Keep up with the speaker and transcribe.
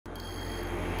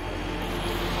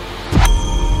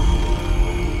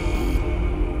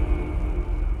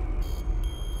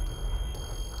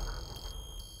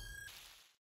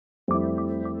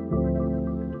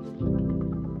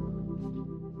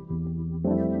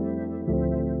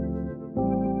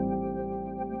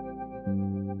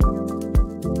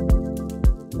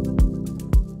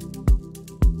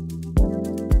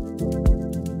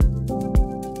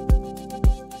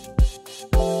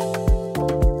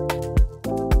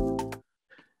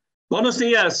Buenos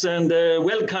dias and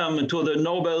welcome to the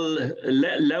Nobel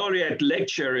Laureate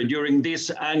Lecture during this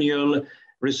annual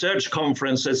research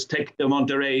conference at Tech de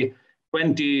Monterrey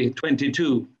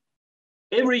 2022.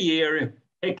 Every year,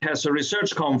 Tech has a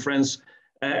research conference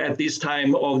at this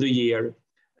time of the year.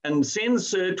 And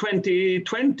since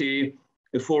 2020,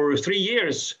 for 3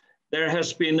 years, there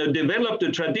has been developed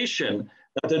a tradition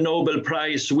that the Nobel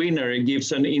Prize winner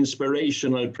gives an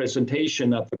inspirational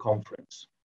presentation at the conference.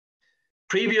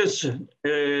 Previous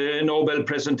Nobel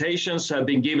presentations have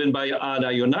been given by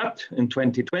Ada Yonath in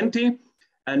 2020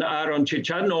 and Aaron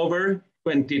Cichanover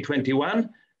 2021,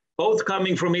 both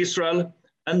coming from Israel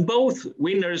and both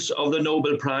winners of the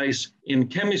Nobel Prize in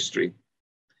Chemistry.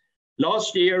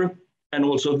 Last year and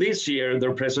also this year,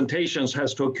 their presentations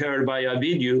has to occur via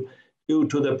video due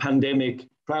to the pandemic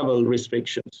travel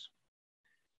restrictions.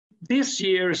 This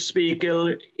year's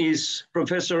speaker is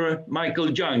Professor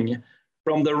Michael Young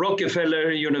from the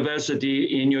Rockefeller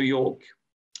University in New York,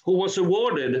 who was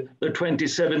awarded the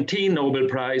 2017 Nobel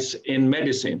Prize in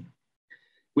Medicine.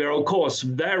 We are, of course,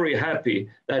 very happy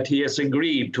that he has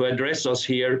agreed to address us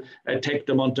here at Tech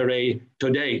de Monterrey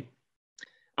today.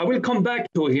 I will come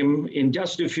back to him in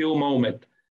just a few moments,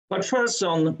 but first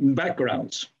some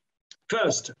backgrounds.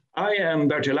 First, I am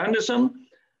Bertil Andersson,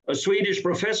 a Swedish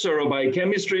professor of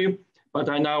biochemistry, but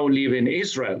I now live in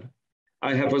Israel.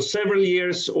 I have for several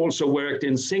years also worked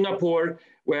in Singapore,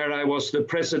 where I was the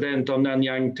president of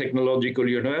Nanyang Technological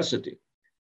University.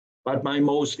 But my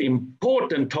most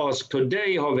important task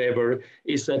today, however,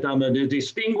 is that I'm a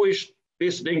distinguished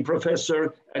visiting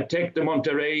professor at Tech de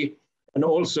Monterrey and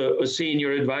also a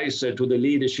senior advisor to the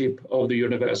leadership of the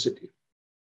university.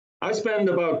 I spend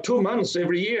about 2 months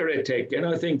every year at Tech, and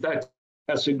I think that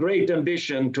has a great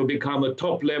ambition to become a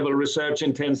top-level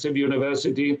research-intensive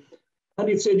university, and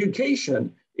its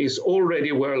education is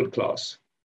already world-class.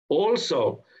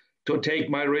 Also, to take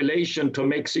my relation to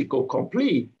Mexico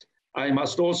complete, I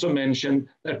must also mention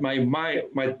that my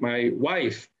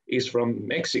wife is from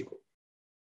Mexico.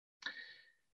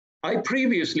 I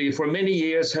previously, for many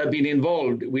years, have been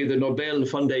involved with the Nobel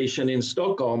Foundation in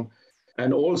Stockholm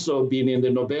and also been in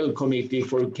the Nobel Committee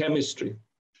for Chemistry,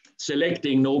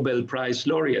 selecting Nobel Prize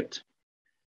laureate.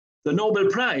 The Nobel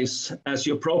Prize, as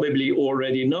you probably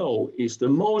already know, is the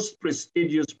most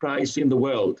prestigious prize in the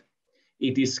world.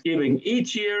 It is given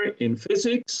each year in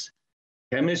physics,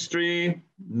 chemistry,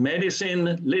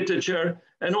 medicine, literature,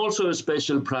 and also a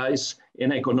special prize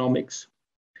in economics.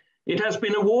 It has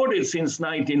been awarded since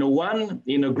 1901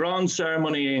 in a grand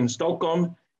ceremony in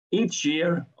Stockholm each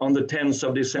year on the 10th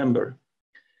of December.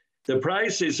 The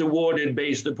prize is awarded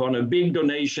based upon a big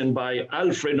donation by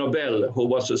Alfred Nobel, who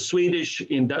was a Swedish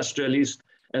industrialist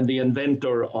and the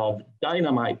inventor of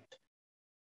dynamite.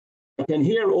 I can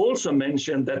here also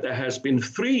mention that there has been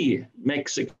 3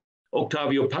 Mexican: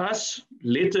 Octavio Paz,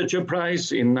 Literature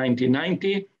Prize in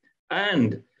 1990,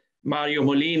 and Mario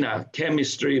Molina,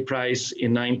 Chemistry Prize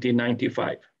in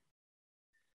 1995.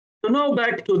 So now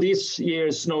back to this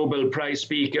year's Nobel Prize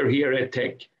speaker here at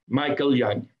Tech, Michael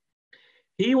Young.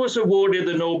 He was awarded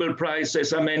the Nobel Prize,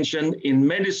 as I mentioned, in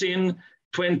Medicine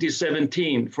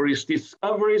 2017 for his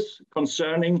discoveries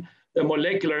concerning the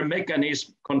molecular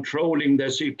mechanism controlling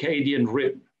the circadian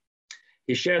rhythm.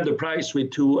 He shared the prize with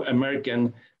 2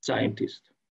 American scientists.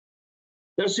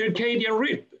 The circadian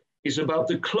rhythm is about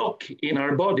the clock in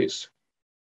our bodies.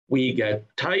 We get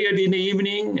tired in the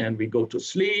evening and we go to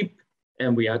sleep,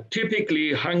 and we are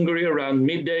typically hungry around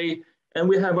midday, and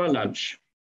we have our lunch.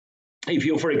 If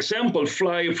you, for example,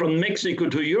 fly from Mexico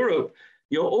to Europe,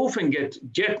 you often get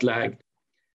jet lagged.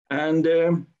 And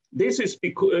this is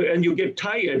because, and you get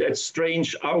tired at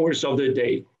strange hours of the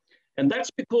day. And that's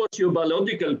because your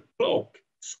biological clock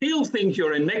still thinks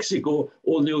you're in Mexico,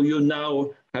 although you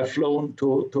now have flown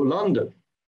to London.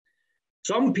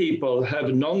 Some people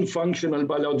have non-functional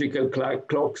biological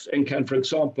clocks and can, for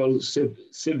example,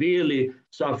 severely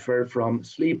suffer from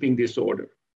sleeping disorder.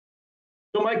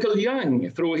 So Michael Young,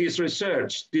 through his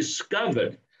research,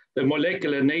 discovered the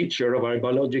molecular nature of our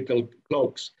biological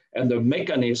clocks and the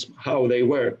mechanism, how they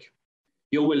work.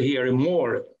 You will hear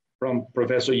more from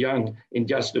Professor Young in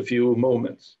just a few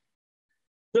moments.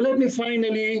 So let me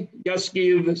finally just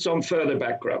give some further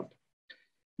background.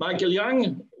 Michael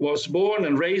Young was born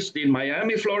and raised in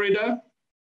Miami, Florida.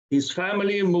 His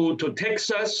family moved to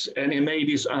Texas, and he made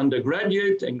his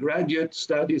undergraduate and graduate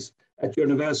studies at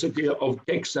University of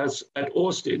Texas at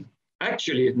Austin,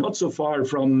 actually not so far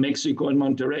from Mexico and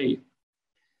Monterrey.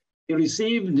 He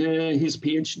received his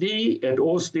PhD at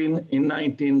Austin in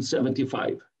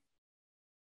 1975.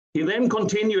 He then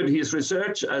continued his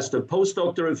research as the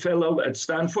postdoctoral fellow at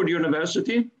Stanford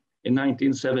University in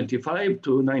 1975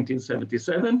 to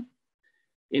 1977.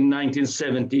 In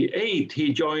 1978,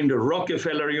 he joined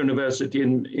Rockefeller University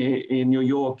in New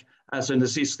York as an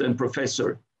assistant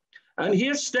professor. And he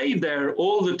has stayed there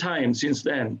all the time since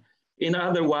then, in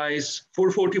otherwise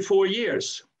for 44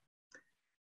 years.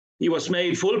 He was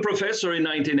made full professor in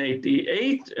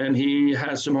 1988, and he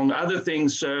has, among other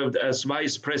things, served as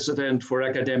vice president for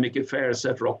academic affairs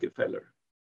at Rockefeller.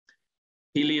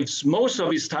 He lives most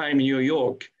of his time in New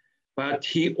York, but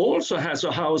he also has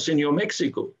a house in New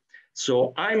Mexico.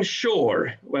 So I'm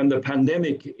sure when the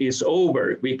pandemic is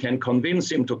over, we can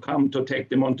convince him to come to Tec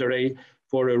de Monterrey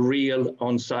for a real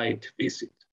on-site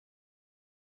visit.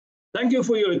 Thank you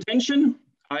for your attention.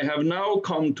 I have now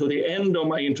come to the end of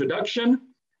my introduction,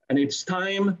 and it's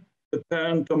time to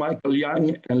turn to Michael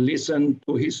Young and listen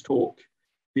to his talk.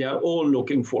 We are all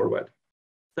looking forward.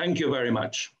 Thank you very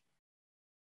much.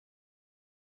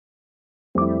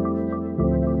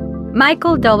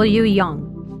 Michael W. Young,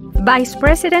 Vice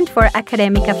President for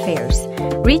Academic Affairs,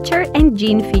 Richard and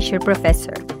Jean Fisher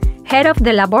Professor, Head of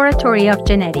the Laboratory of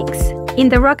Genetics in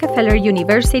the Rockefeller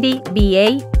University,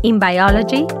 BA in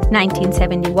Biology,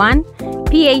 1971,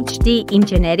 PhD in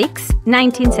Genetics,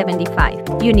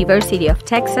 1975, University of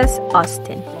Texas,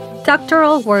 Austin.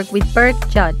 Doctoral work with Berg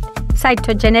Judd,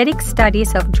 Cytogenetic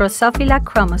Studies of Drosophila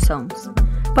Chromosomes.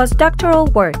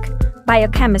 Postdoctoral work,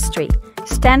 Biochemistry,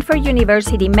 Stanford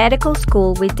University Medical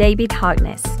School with David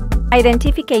Harkness.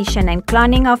 Identification and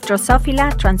cloning of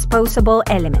Drosophila transposable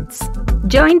elements.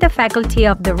 Joined the faculty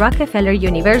of the Rockefeller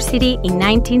University in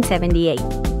 1978.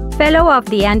 Fellow of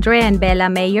the Andre and Bella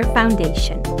Mayer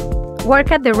Foundation.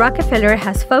 Work at the Rockefeller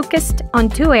has focused on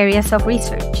two areas of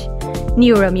research: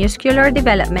 neuromuscular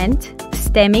development,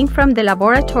 stemming from the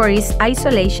laboratory's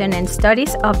isolation and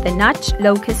studies of the notch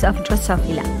locus of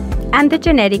Drosophila, and the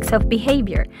genetics of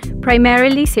behavior,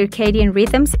 primarily circadian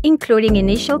rhythms, including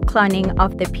initial cloning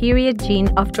of the period gene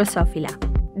of Drosophila.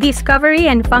 Discovery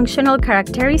and functional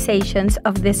characterizations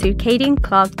of the circadian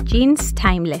clock genes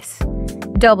timeless,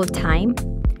 double time,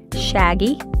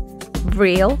 shaggy,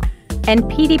 vril, and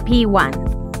PDP1,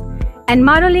 and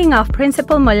modeling of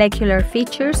principal molecular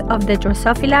features of the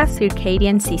Drosophila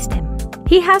circadian system.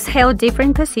 He has held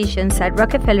different positions at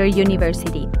Rockefeller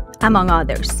University, among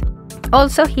others.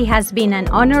 Also, he has been an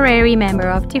honorary member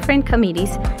of different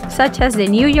committees, such as the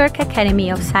New York Academy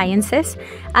of Sciences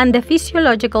and the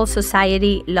Physiological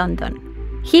Society, London.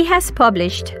 He has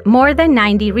published more than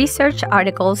 90 research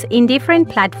articles in different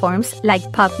platforms like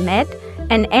PubMed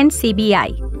and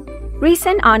NCBI.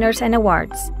 Recent honors and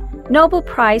awards: Nobel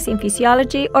Prize in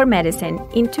Physiology or Medicine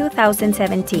in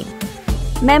 2017,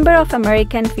 Member of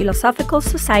American Philosophical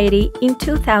Society in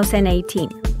 2018,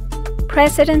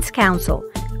 President's Council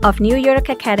of New York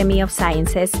Academy of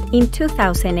Sciences in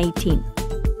 2018.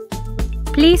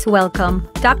 Please welcome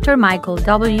Dr. Michael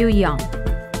W. Young.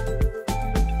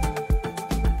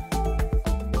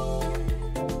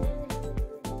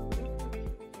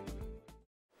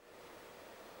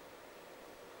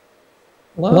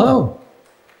 Hello.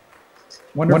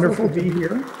 Wonderful to be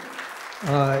here,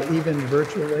 even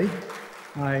virtually.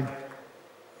 I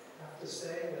have to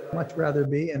say that I'd much rather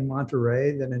be in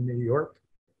Monterey than in New York.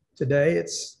 Today,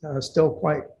 it's still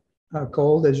quite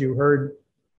cold, as you heard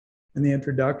in the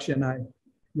introduction. I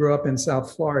grew up in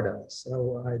South Florida,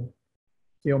 so I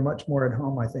feel much more at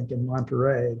home, I think, in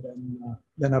Monterey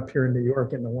than up here in New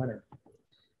York in the winter.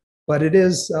 But it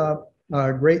is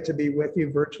great to be with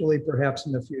you virtually. Perhaps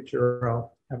in the future,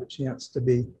 I'll have a chance to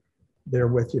be there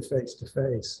with you face to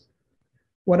face.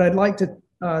 What I'd like to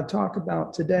talk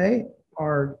about today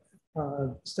are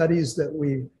studies that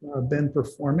we've been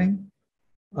performing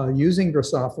using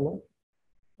Drosophila.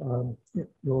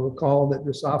 You'll recall that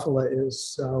Drosophila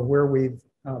is where we've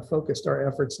focused our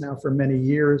efforts now for many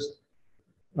years,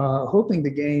 hoping to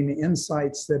gain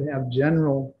insights that have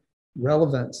general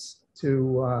relevance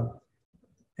to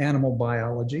animal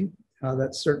biology.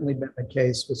 That's certainly been the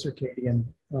case with circadian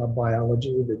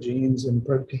biology. The genes and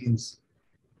proteins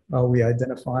we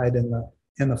identified in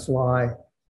the fly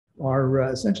are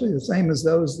essentially the same as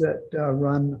those that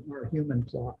run our human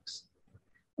clocks.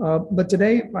 But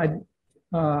today,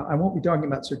 I won't be talking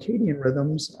about circadian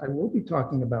rhythms. I will be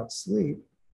talking about sleep.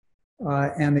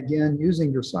 And again,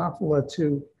 using Drosophila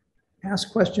to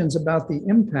ask questions about the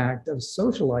impact of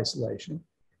social isolation,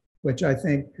 which I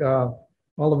think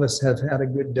all of us have had a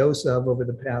good dose of over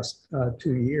the past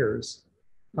 2 years.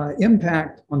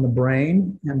 Impact on the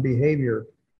brain and behavior,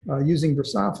 using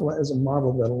Drosophila as a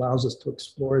model that allows us to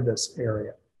explore this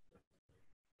area.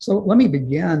 So let me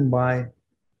begin by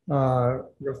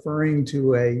referring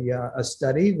to a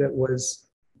study that was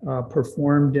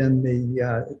performed in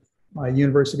the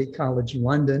University College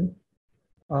London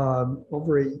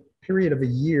over a period of a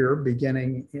year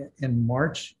beginning in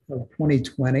March of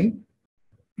 2020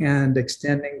 and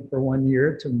extending for 1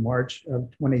 year to March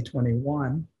of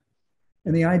 2021.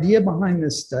 And the idea behind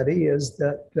this study is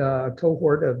that a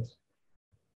cohort of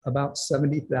about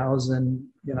 70,000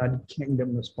 United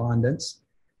Kingdom respondents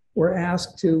were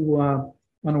asked to,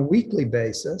 on a weekly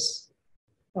basis,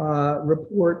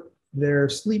 report their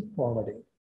sleep quality.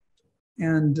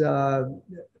 And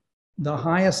the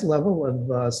highest level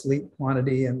of sleep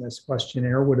quantity in this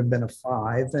questionnaire would have been a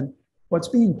 5. And what's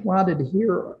being plotted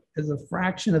here is a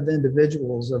fraction of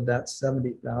individuals of that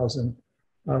 70,000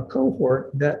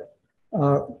 cohort that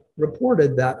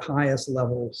reported that highest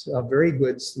levels of very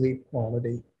good sleep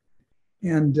quality.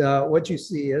 And what you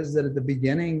see is that at the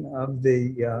beginning of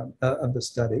the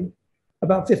study,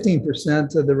 about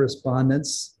 15% of the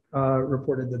respondents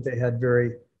reported that they had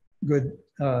very good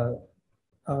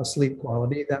sleep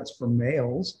quality. That's for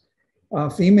males.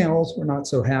 Females were not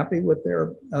so happy with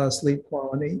their sleep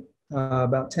quality.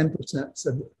 About 10%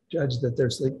 said, judged that their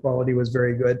sleep quality was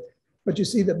very good. But you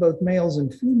see that both males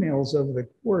and females over the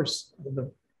course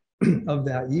of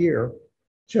that year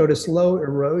showed a slow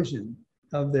erosion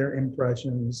of their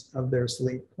impressions of their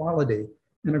sleep quality.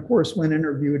 And of course, when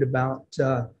interviewed about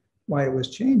why it was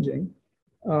changing,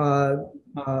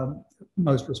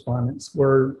 most respondents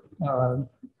were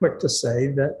quick to say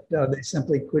that they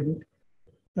simply couldn't,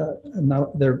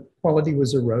 their quality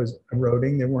was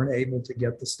eroding. They weren't able to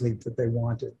get the sleep that they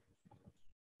wanted.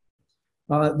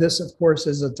 This, of course,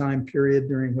 is a time period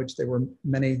during which there were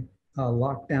many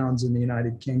lockdowns in the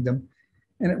United Kingdom.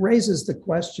 And it raises the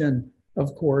question,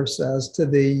 of course, as to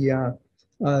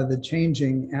the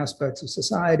changing aspects of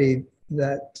society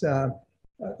that,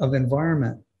 of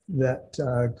environment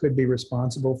that could be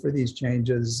responsible for these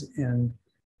changes in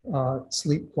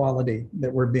sleep quality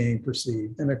that were being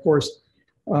perceived. And of course,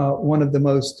 one of the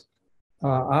most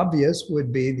obvious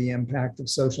would be the impact of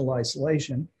social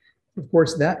isolation. Of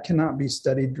course, that cannot be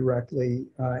studied directly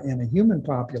in a human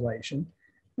population,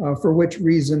 for which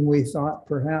reason we thought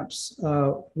perhaps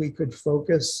we could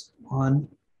focus on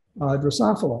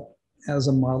Drosophila as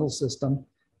a model system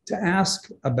to ask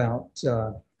about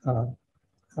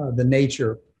the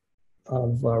nature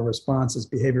of responses,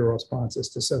 behavioral responses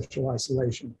to social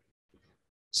isolation.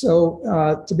 So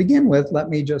to begin with, let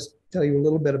me just tell you a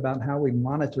little bit about how we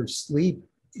monitor sleep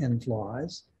in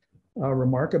flies.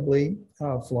 Remarkably,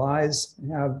 flies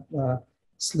have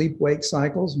sleep-wake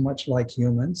cycles, much like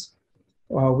humans.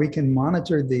 We can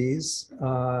monitor these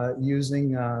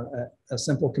using a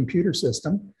simple computer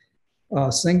system.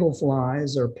 Single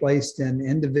flies are placed in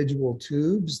individual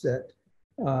tubes that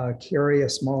carry a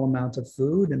small amount of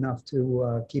food, enough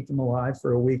to keep them alive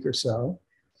for a week or so.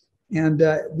 And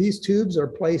these tubes are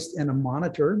placed in a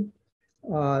monitor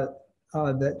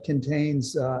that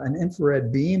contains an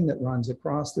infrared beam that runs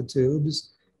across the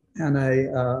tubes and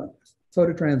a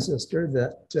phototransistor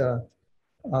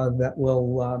that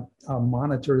will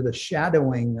monitor the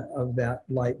shadowing of that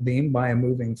light beam by a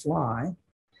moving fly.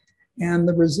 And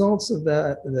the results of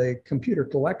the computer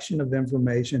collection of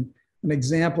information, an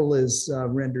example is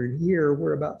rendered here,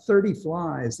 where about 30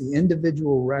 flies, the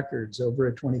individual records over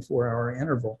a 24-hour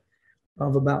interval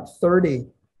of about 30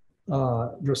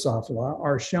 Drosophila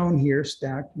are shown here,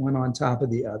 stacked one on top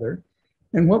of the other.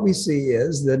 And what we see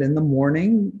is that in the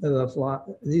morning,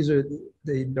 these are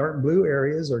the dark blue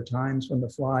areas are times when the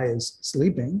fly is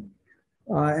sleeping.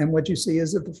 And what you see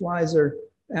is that the flies are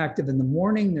active in the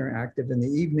morning, they're active in the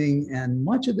evening, and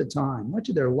much of the time, much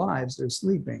of their lives, they're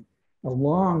sleeping a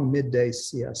long midday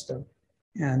siesta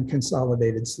and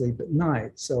consolidated sleep at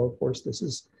night. So of course, this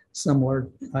is similar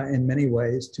in many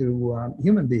ways to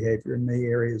human behavior in many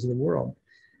areas of the world.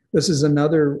 This is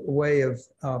another way of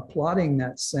plotting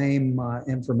that same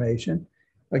information.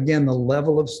 Again, the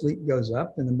level of sleep goes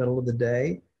up in the middle of the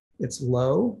day. It's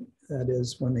low, that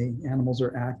is when the animals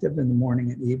are active in the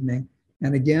morning and evening.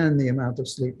 And again, the amount of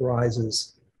sleep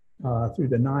rises through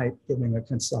the night, giving a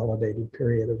consolidated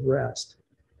period of rest.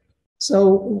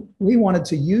 So we wanted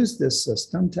to use this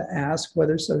system to ask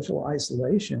whether social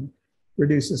isolation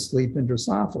reduces sleep in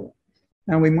Drosophila.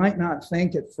 Now, we might not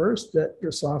think at first that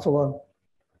Drosophila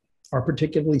are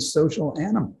particularly social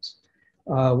animals.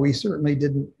 We certainly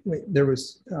didn't, we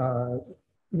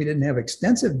didn't have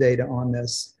extensive data on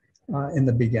this in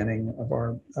the beginning of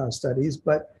our studies,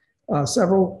 but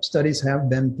several studies have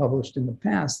been published in the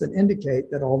past that indicate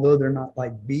that although they're not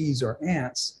like bees or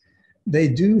ants, they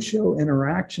do show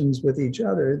interactions with each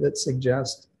other that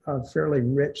suggest a fairly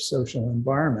rich social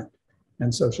environment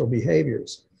and social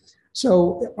behaviors.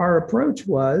 So our approach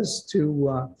was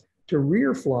to to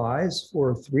rear flies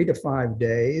for 3 to 5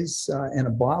 days in a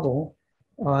bottle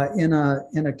in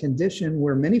a condition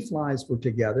where many flies were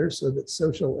together so that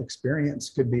social experience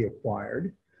could be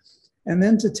acquired, and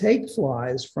then to take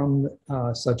flies from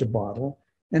such a bottle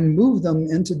and move them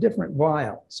into different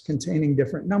vials containing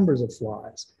different numbers of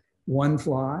flies. 1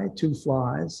 fly, 2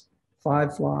 flies,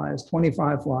 5 flies,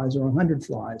 25 flies, or 100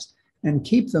 flies, and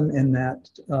keep them in that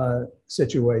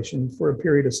situation for a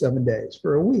period of 7 days,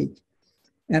 for a week,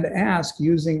 and ask,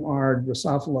 using our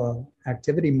Drosophila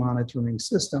activity monitoring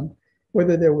system,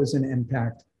 whether there was an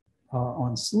impact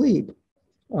on sleep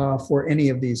for any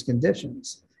of these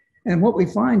conditions. And what we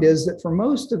find is that for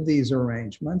most of these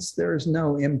arrangements, there's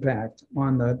no impact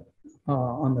on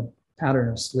the pattern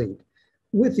of sleep,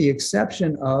 with the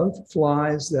exception of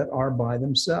flies that are by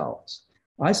themselves.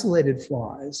 Isolated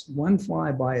flies, 1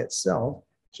 fly by itself,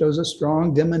 shows a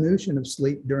strong diminution of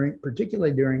sleep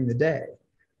particularly during the day,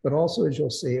 but also, as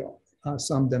you'll see,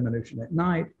 some diminution at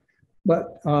night.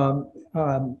 But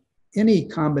any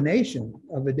combination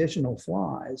of additional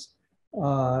flies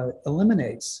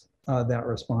eliminates that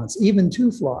response. Even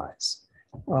 2 flies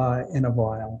in a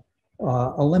vial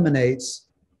eliminates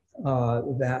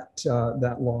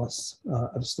that loss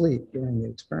of sleep during the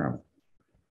experiment.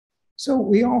 So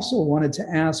we also wanted to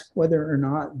ask whether or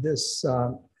not this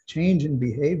change in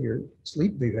behavior,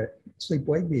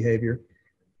 sleep-wake behavior,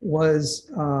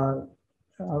 was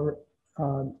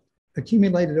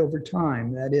accumulated over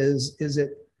time. That is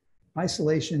it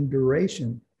isolation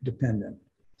duration dependent?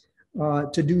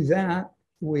 To do that,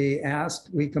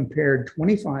 we compared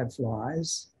 25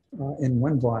 flies in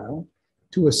 1 vial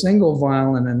to a single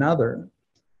vial in another,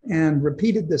 and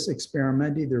repeated this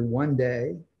experiment either 1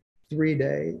 day, 3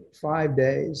 days, 5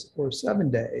 days, or 7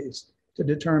 days to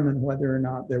determine whether or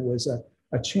not there was a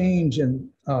change in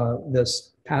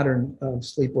this pattern of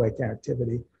sleep-wake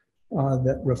activity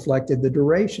that reflected the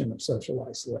duration of social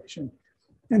isolation.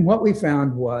 And what we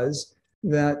found was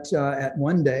that at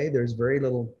 1 day, there's very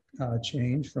little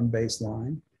change from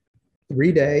baseline.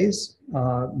 3 days,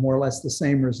 more or less the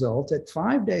same result. At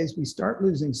 5 days, we start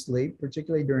losing sleep,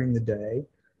 particularly during the day.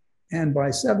 And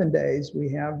by 7 days, we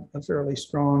have a fairly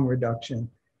strong reduction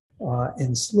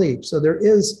in sleep. So there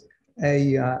is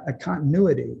a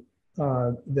continuity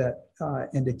that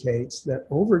indicates that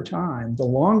over time, the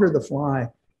longer the fly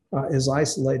is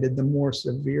isolated, the more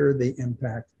severe the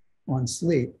impact on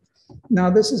sleep. Now,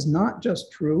 this is not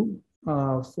just true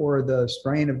for the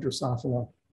strain of Drosophila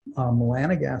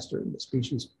melanogaster, the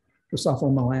species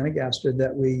Drosophila melanogaster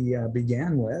that we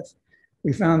began with.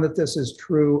 We found that this is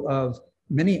true of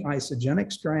many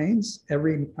isogenic strains,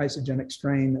 every isogenic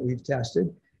strain that we've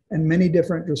tested, and many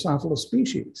different Drosophila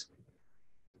species.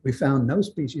 We found no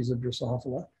species of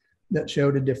Drosophila that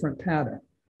showed a different pattern.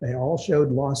 They all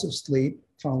showed loss of sleep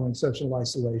following social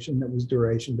isolation that was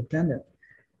duration dependent.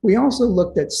 We also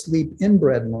looked at sleep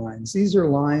inbred lines. These are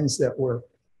lines that were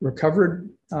recovered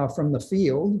from the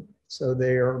field, so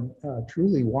they are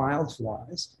truly wild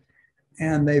flies.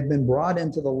 And they've been brought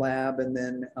into the lab and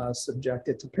then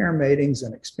subjected to pair matings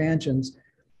and expansions.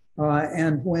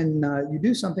 And when you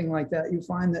do something like that, you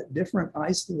find that different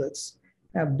isolates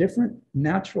have different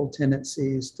natural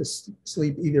tendencies to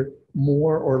sleep either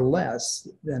more or less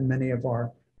than many of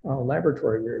our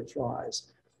laboratory reared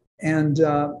flies. And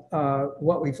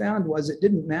what we found was it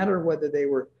didn't matter whether they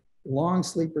were long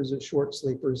sleepers or short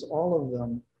sleepers, all of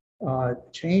them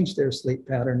changed their sleep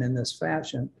pattern in this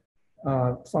fashion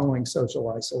following social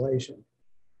isolation.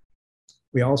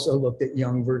 We also looked at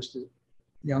young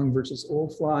versus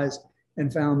old flies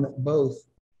and found that both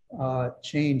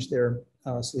changed their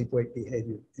sleep-wake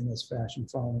behavior in this fashion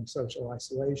following social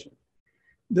isolation.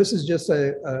 This is just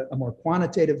a more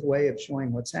quantitative way of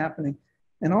showing what's happening,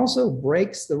 and also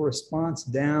breaks the response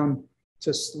down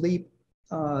to sleep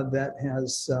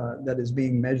that is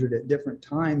being measured at different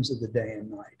times of the day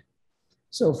and night.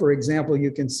 So, for example,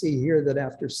 you can see here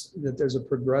that there's a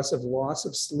progressive loss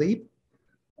of sleep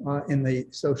in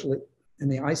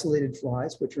the isolated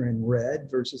flies, which are in red,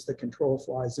 versus the control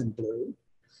flies in blue.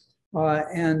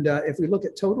 And if we look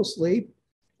at total sleep,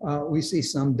 we see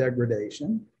some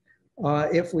degradation.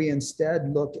 If we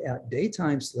instead look at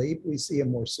daytime sleep, we see a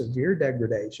more severe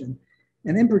degradation.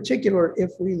 And in particular,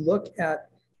 if we look at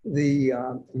the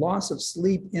loss of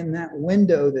sleep in that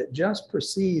window that just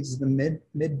precedes the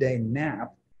midday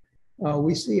nap,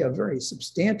 we see a very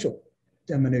substantial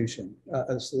diminution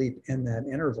of sleep in that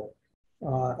interval,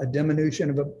 a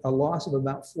diminution of a loss of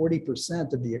about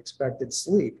 40% of the expected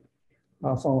sleep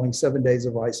following 7 days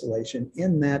of isolation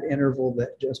in that interval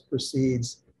that just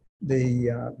precedes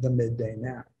the midday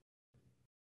nap.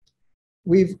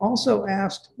 We've also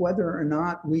asked whether or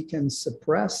not we can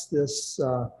suppress this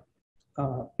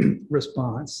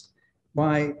response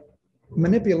by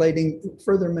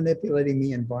further manipulating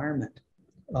the environment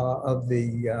of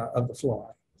the fly.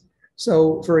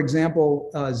 So, for example,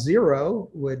 0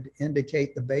 would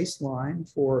indicate the baseline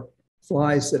for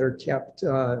flies that are kept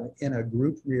in a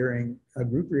group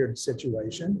reared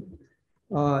situation.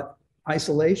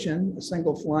 Isolation, a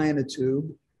single fly in a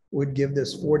tube, would give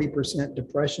this 40%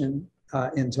 depression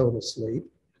in total sleep.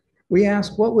 We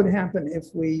asked what would happen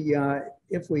if we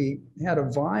had a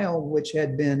vial which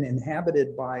had been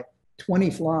inhabited by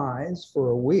 20 flies for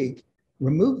a week,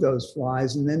 removed those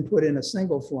flies, and then put in a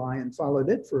single fly and followed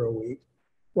it for a week.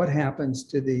 What happens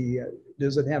to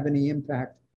does it have any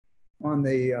impact on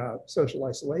the social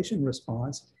isolation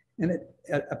response? And it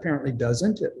apparently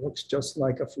doesn't. It looks just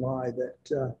like a fly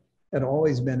that had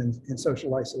always been in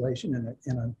social isolation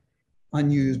in an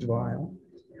unused vial.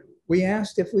 We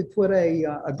asked if we put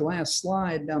a glass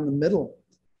slide down the middle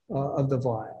of the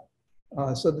vial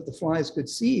so that the flies could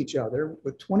see each other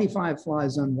with 25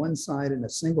 flies on one side and a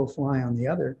single fly on the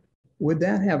other, would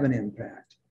that have an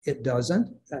impact? It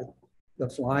doesn't. The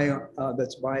fly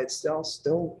that's by itself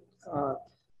still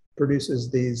produces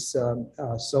these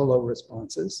solo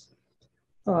responses.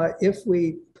 If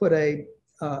we put a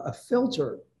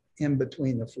filter in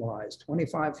between the flies,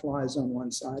 25 flies on one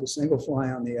side, a single fly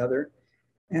on the other,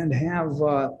 and have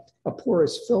a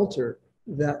porous filter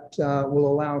that will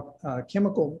allow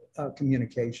chemical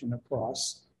communication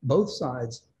across both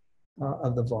sides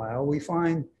of the vial, we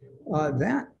find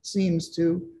that seems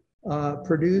to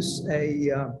produce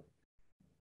an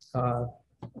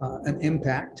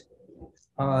impact.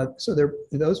 So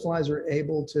those flies are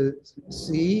able to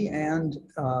see and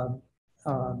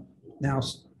now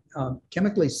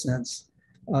chemically sense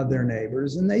their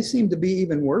neighbors, and they seem to be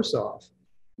even worse off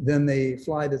than the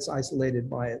fly that's isolated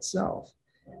by itself.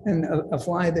 And a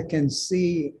fly that can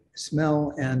see,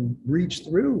 smell, and reach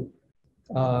through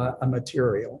a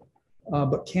material,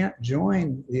 but can't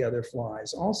join the other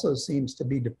flies, also seems to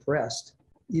be depressed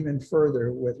even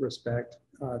further with respect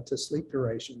to sleep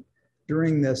duration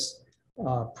during this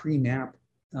pre-nap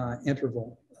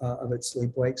interval of its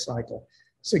sleep-wake cycle,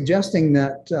 suggesting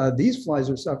that these flies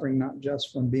are suffering not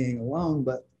just from being alone,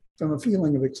 but from a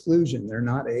feeling of exclusion. They're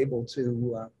not able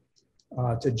to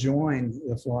join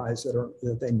the flies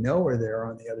that they know are there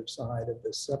on the other side of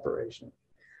this separation.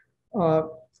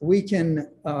 We can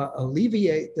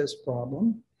alleviate this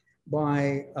problem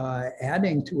by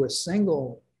adding to a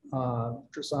single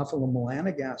Drosophila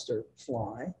melanogaster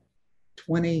fly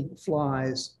 20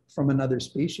 flies from another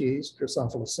species,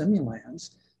 Drosophila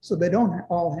simulans, so they don't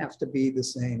all have to be the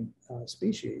same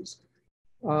species.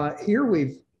 Here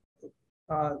we've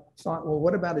thought, well,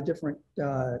 what about a different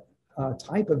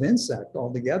type of insect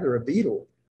altogether, a beetle,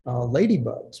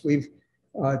 ladybugs. We've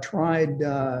tried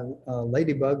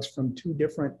ladybugs from 2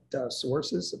 different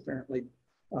sources, apparently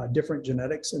different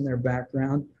genetics in their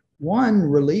background. One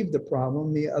relieved the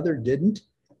problem, the other didn't,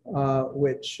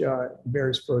 which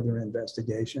bears further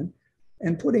investigation.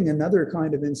 And putting another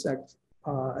kind of insect,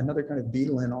 another kind of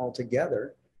beetle in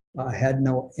altogether had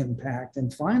no impact.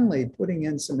 And finally, putting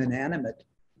in some inanimate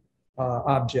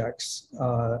objects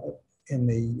in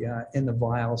the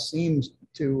vial seems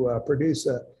to produce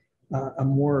a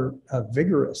more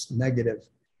vigorous negative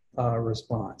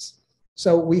response.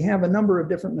 So we have a number of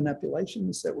different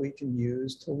manipulations that we can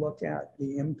use to look at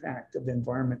the impact of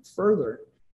environment further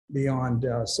beyond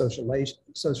social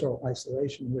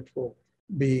isolation, which will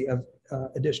be of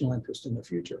additional interest in the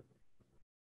future.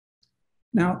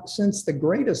 Now, since the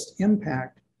greatest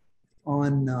impact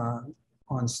on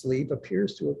sleep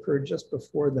appears to occur just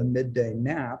before the midday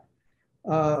nap,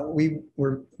 we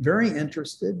were very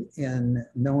interested in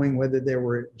knowing whether there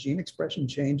were gene expression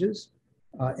changes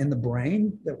in the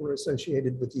brain that were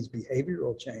associated with these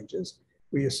behavioral changes.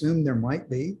 We assumed there might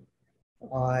be.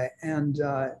 And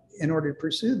in order to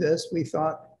pursue this, we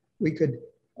thought we could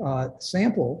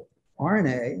sample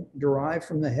RNA derived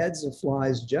from the heads of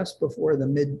flies just before the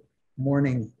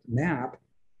mid-morning nap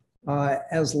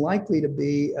as likely to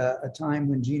be a time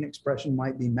when gene expression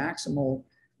might be maximal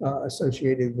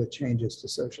associated with changes to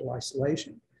social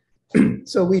isolation.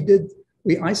 So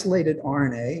we isolated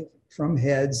RNA from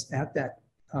heads at that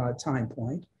time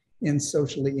point in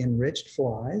socially enriched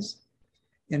flies,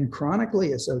 in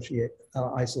chronically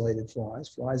isolated flies,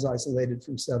 flies isolated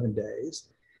from 7 days,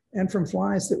 and from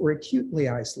flies that were acutely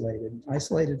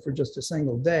isolated for just a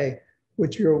single day,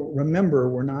 which you'll remember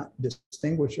were not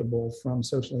distinguishable from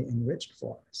socially enriched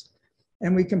flies.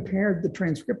 And we compared the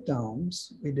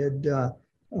transcriptomes. We did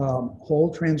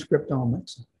whole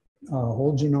transcriptomics,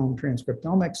 whole genome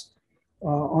transcriptomics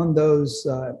on those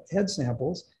head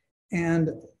samples and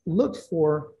looked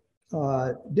for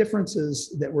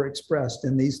differences that were expressed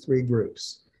in these three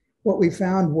groups. What we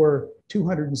found were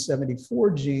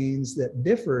 274 genes that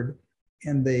differed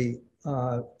in the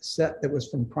set that was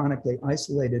from chronically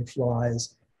isolated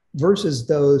flies versus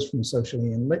those from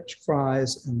socially enriched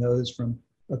flies and those from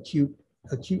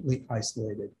acutely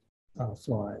isolated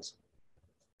flies.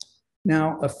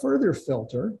 Now, a further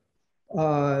filter,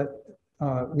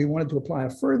 we wanted to apply a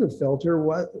further filter.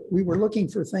 We were looking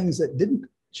for things that didn't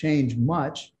change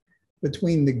much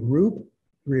between the group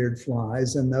reared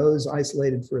flies and those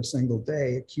isolated for a single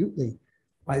day, acutely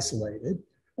isolated,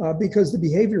 because the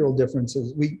behavioral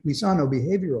differences, we saw no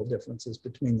behavioral differences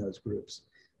between those groups.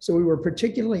 So we were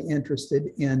particularly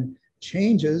interested in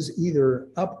changes, either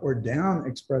up or down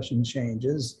expression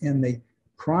changes in the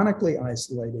chronically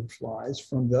isolated flies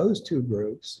from those two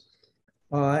groups.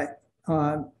 We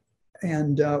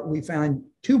found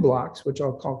two blocks, which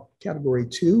I'll call category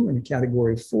 2 and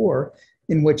category 4,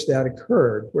 in which that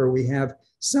occurred, where we have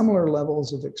similar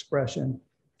levels of expression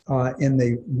in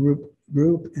the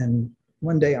group and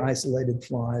one-day isolated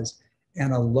flies,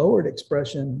 and a lowered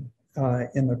expression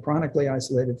in the chronically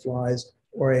isolated flies,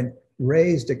 or a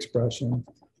raised expression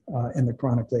in the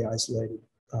chronically isolated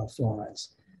flies.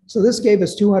 So this gave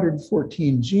us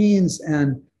 214 genes,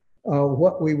 and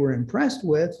what we were impressed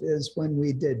with is when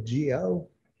we did geo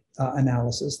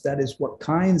analysis, that is what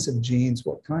kinds of genes,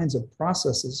 what kinds of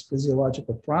processes,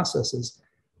 physiological processes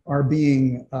are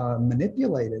being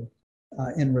manipulated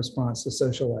in response to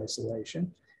social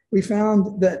isolation. We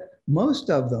found that most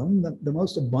of them, the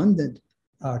most abundant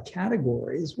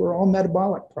categories, were all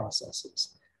metabolic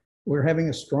processes. We're having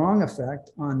a strong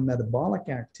effect on metabolic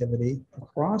activity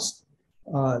across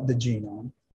the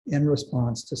genome in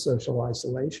response to social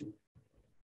isolation.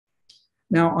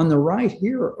 Now, on the right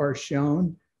here are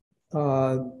shown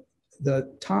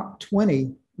the top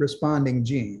 20 responding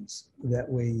genes that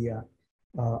we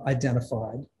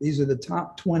identified. These are the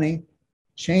top 20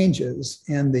 changes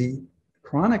in the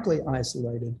chronically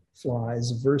isolated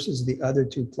flies versus the other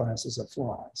two classes of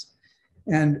flies.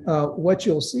 And what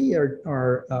you'll see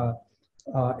are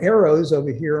arrows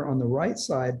over here on the right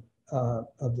side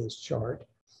of this chart.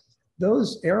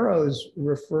 Those arrows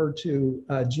refer to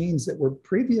genes that were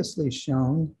previously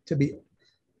shown to be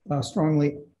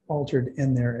strongly altered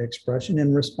in their expression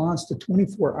in response to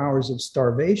 24 hours of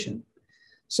starvation.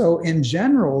 So in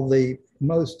general, the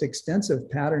most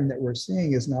extensive pattern that we're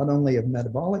seeing is not only of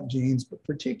metabolic genes, but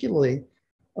particularly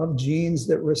of genes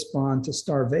that respond to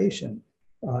starvation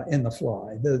in the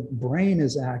fly. The brain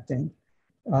is acting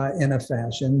in a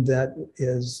fashion that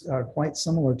is quite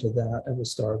similar to that of a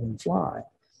starving fly.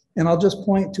 And I'll just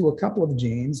point to a couple of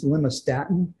genes.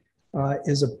 Limmastatin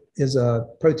is a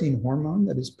protein hormone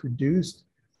that is produced.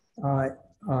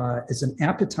 It's an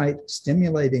appetite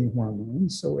stimulating hormone,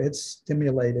 so it's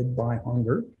stimulated by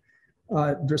hunger.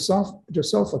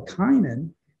 Drosophila,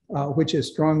 which is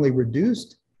strongly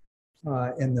reduced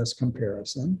in this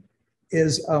comparison,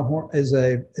 is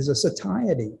a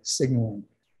satiety signaling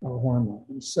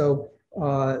hormone. So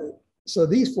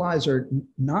these flies are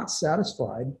not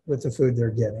satisfied with the food they're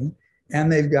getting,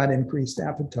 and they've got increased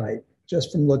appetite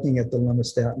just from looking at the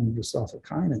limmastatin and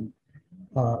drosophila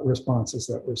responses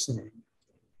that we're seeing.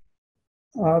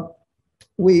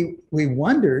 We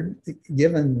wondered,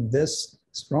 given this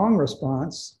strong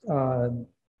response,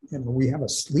 we have a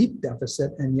sleep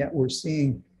deficit, and yet we're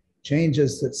seeing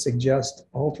changes that suggest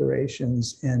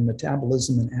alterations in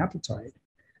metabolism and appetite.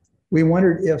 We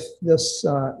wondered if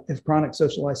chronic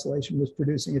social isolation was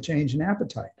producing a change in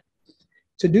appetite.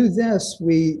 To do this,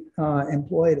 we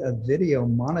employed a video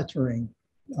monitoring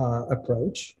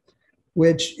approach,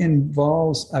 which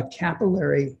involves a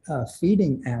capillary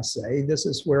feeding assay. This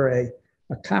is where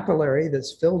a capillary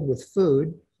that's filled with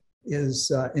food is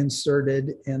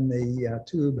inserted in the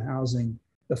tube housing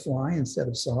the fly instead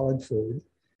of solid food.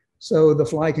 So the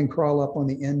fly can crawl up on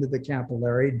the end of the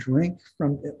capillary, drink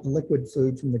from liquid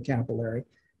food from the capillary,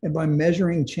 and by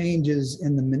measuring changes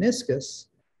in the meniscus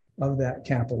of that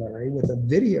capillary with a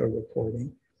video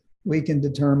recording, we can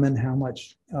determine how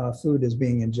much food is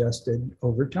being ingested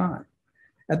over time.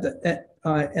 In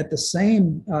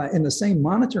the same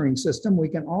monitoring system, we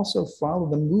can also follow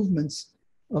the movements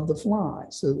of the fly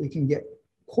so that we can get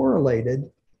correlated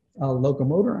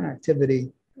locomotor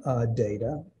activity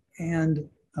data and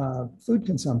food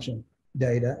consumption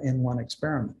data in one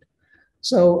experiment.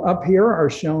 So up here are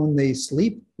shown the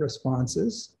sleep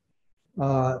responses.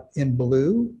 In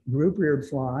blue, group-reared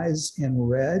flies. In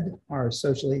red are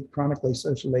chronically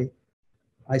socially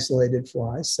isolated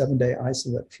flies, 7-day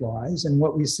isolate flies. And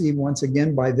what we see once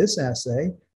again by this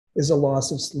assay is a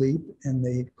loss of sleep in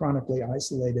the chronically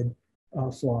isolated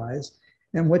flies.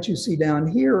 And what you see down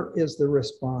here is the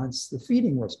response, the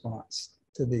feeding response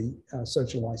to the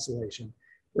social isolation,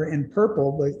 where in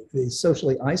purple, the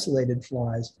socially isolated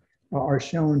flies are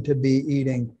shown to be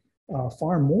eating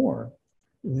far more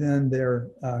than their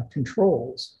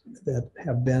controls that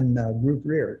have been group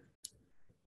reared.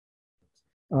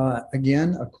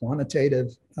 Again, a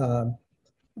quantitative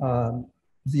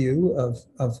view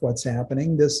of what's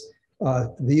happening.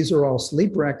 These are all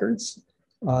sleep records.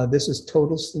 This is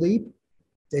total sleep,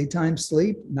 daytime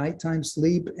sleep, nighttime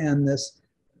sleep, and this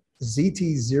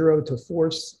ZT 0 to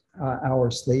 4 hour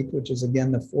sleep, which is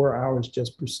again the 4 hours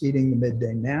just preceding the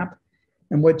midday nap.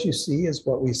 And what you see is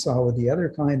what we saw with the other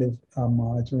kind of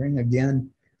monitoring, again,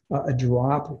 a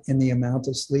drop in the amount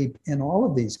of sleep in all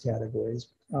of these categories,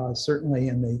 certainly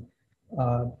in the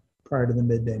prior to the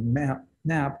midday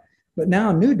nap. But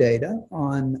now new data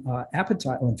on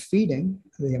appetite, on feeding,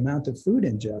 the amount of food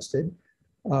ingested,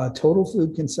 total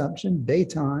food consumption,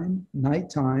 daytime,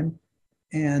 nighttime,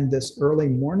 and this early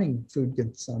morning food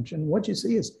consumption. What you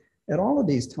see is at all of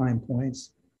these time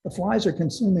points, the flies are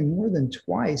consuming more than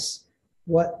twice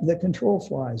what the control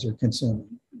flies are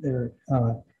consuming. Their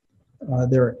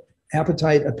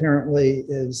appetite apparently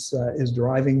is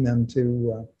driving them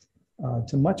to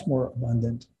much more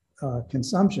abundant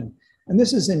consumption. And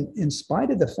this is in spite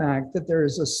of the fact that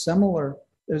there's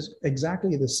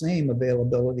exactly the same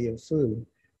availability of food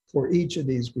for each of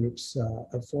these groups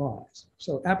of flies.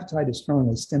 So appetite is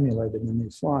strongly stimulated in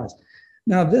these flies.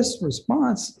 Now this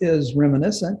response is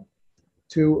reminiscent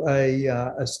to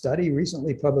a study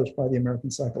recently published by the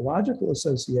American Psychological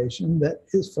Association that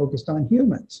is focused on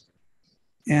humans.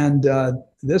 And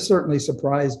this certainly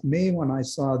surprised me when I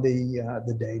saw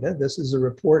the data. This is a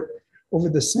report over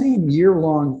the same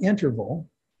year-long interval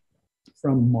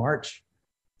from March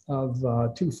of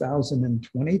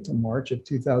 2020 to March of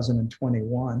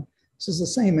 2021. This is the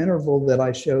same interval that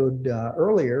I showed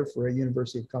earlier for a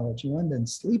University of College London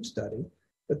sleep study,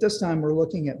 but this time we're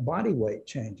looking at body weight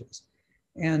changes.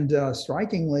 And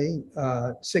strikingly,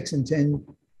 6 in 10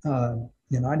 in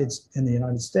the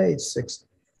United States, 6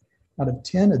 out of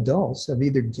 10 adults have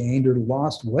either gained or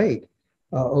lost weight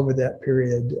over that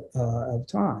period of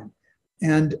time.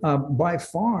 And by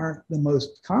far, the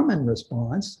most common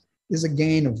response is a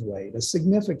gain of weight, a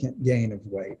significant gain of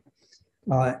weight.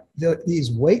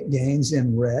 These weight gains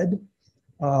in red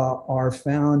are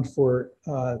found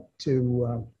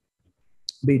to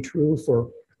be true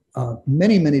for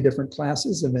many, many different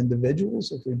classes of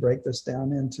individuals. If we break this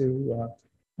down into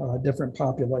different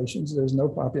populations, there's no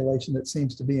population that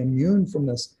seems to be immune from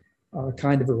this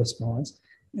kind of a response.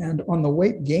 And on the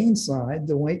weight gain side,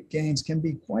 the weight gains can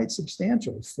be quite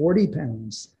substantial, 40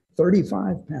 pounds,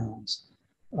 35 pounds,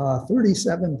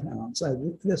 37 pounds.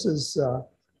 This is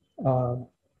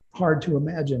hard to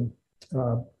imagine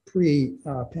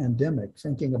pre-pandemic,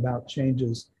 thinking about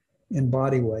changes in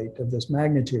body weight of this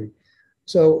magnitude.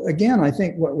 So again, I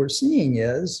think what we're seeing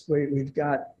is we've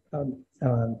got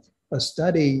a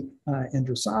study in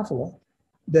Drosophila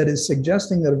that is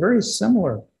suggesting that a very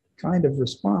similar kind of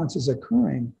response is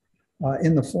occurring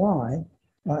in the fly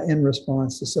in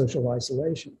response to social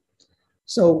isolation.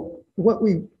 So what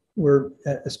we were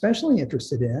especially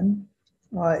interested in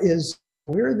is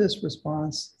where this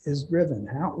response is driven.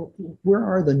 Where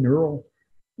are the neural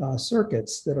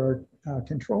circuits that are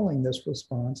controlling this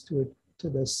response to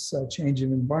this change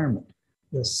in environment,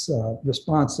 this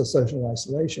response to social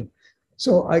isolation?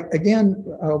 So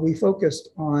we focused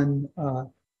on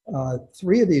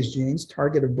 3 of these genes,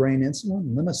 target of brain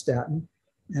insulin, lemmastatin,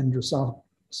 and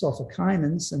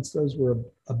drosophila, since those were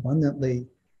abundantly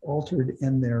altered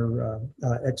in their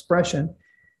expression.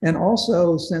 And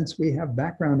also since we have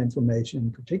background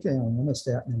information, particularly on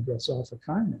lemmastatin and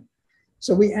drosophila.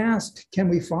 So we asked, can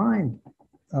we find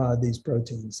these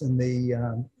proteins and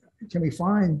can we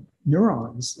find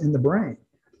neurons in the brain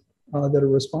that are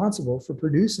responsible for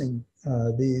producing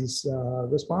these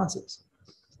responses?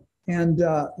 And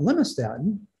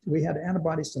lemmastatin, we had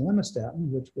antibodies to lemmastatin,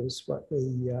 which was what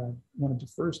we wanted to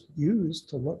first use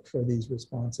to look for these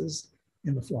responses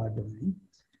in the fly brain.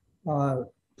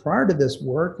 Prior to this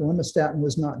work, lemmastatin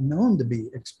was not known to be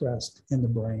expressed in the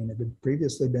brain. It had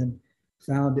previously been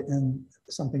found in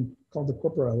something called the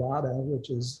corpora allata,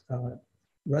 which is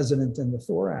resident in the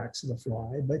thorax of the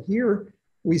fly. But here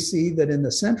we see that in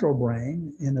the central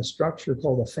brain, in a structure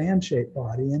called a fan-shaped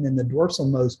body, and in the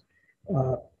dorsalmost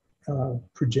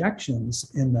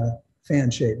projections in the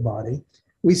fan-shaped body,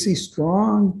 we see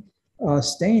strong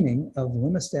staining of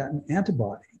lemmastatin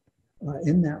antibody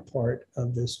in that part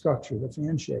of the structure, the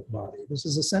fan-shaped body. This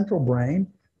is a central brain,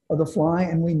 of the fly.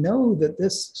 And we know that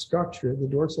this structure, the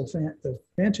dorsal the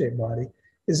fan-shaped body,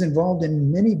 is involved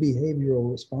in many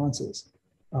behavioral responses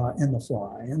in the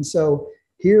fly. And so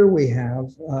here we have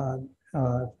a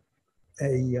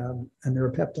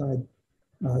neuropeptide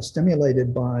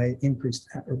stimulated by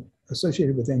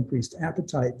associated with increased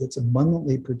appetite that's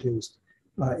abundantly produced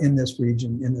in this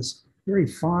region, in this very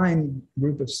fine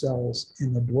group of cells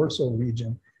in the dorsal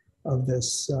region of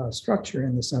this structure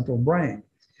in the central brain.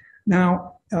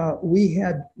 Now, we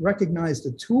had recognized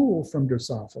a tool from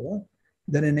Drosophila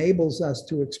that enables us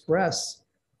to express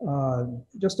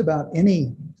just about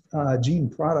any gene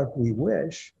product we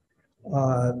wish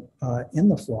in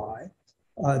the fly.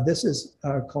 This is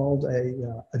called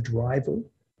a driver,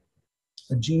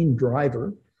 a gene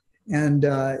driver, and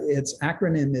its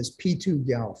acronym is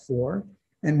P2GAL4.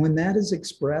 And when that is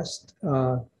expressed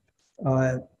in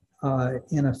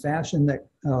a fashion that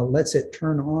lets it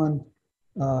turn on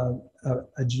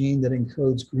a gene that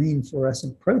encodes green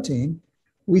fluorescent protein,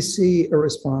 we see a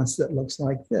response that looks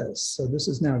like this. So this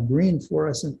is now green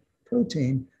fluorescent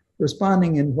protein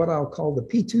responding in what I'll call the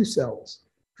P2 cells,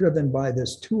 driven by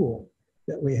this tool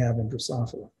that we have in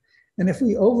Drosophila. And if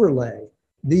we overlay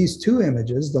these two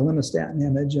images, the lemmastatin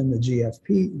image and the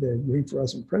GFP, the green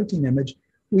fluorescent protein image,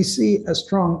 we see a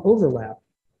strong overlap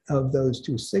of those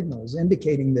two signals,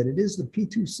 indicating that it is the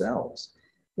P2 cells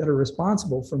that are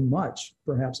responsible for much,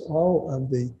 perhaps all of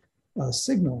the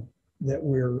signal that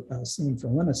we're seeing for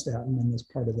lemmastatin in this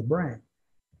part of the brain.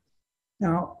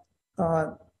 Now,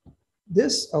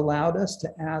 this allowed us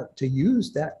to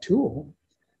use that tool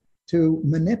to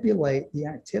manipulate the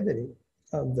activity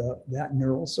of that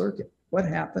neural circuit. What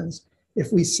happens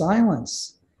if we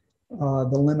silence the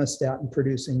lemmastatin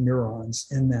producing neurons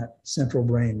in that central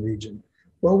brain region?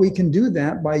 Well, we can do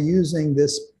that by using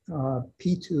this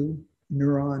P2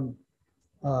 neuron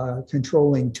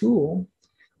controlling tool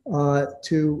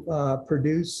to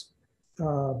produce,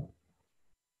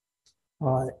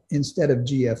 instead of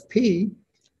GFP,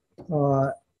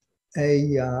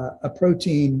 a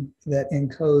protein that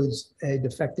encodes a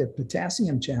defective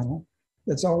potassium channel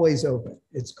that's always open.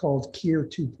 It's called KIR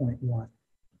 2.1.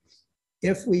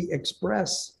 If we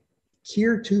express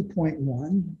KIR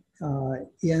 2.1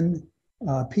 in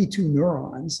P2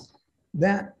 neurons,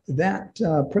 that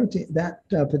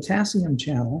potassium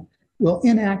channel will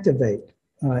inactivate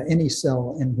any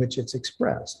cell in which it's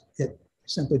expressed. It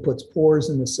simply puts pores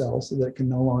in the cell so that it can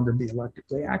no longer be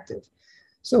electrically active.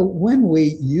 So when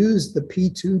we use the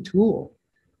P2 tool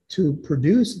to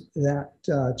produce that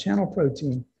channel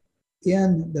protein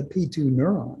in the P2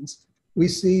 neurons, we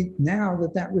see now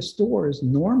that restores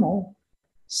normal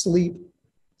sleep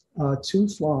to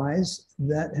flies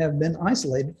that have been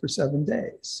isolated for 7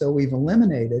 days. So we've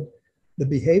eliminated the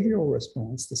behavioral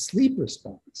response, the sleep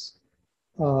response,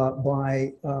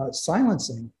 by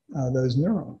silencing those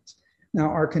neurons. Now,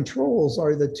 our controls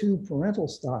are the two parental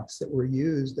stalks that were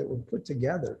used, that were put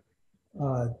together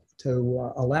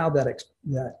to allow that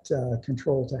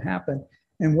control to happen.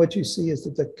 And what you see is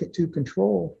that the two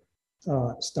control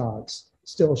stalks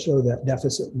still show that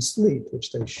deficit in sleep,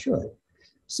 which they should.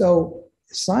 So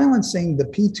silencing the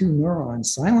P2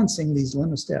 neurons, silencing these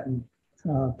lemmastatin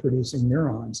producing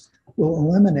neurons, will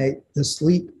eliminate the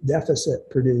sleep deficit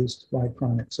produced by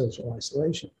chronic social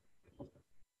isolation.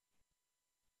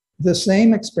 The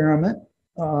same experiment,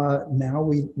 now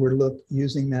we're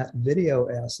using that video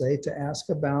assay to ask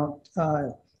about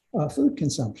food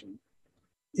consumption.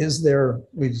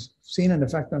 We've seen an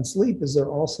effect on sleep, is there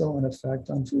also an effect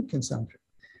on food consumption?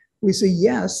 We see,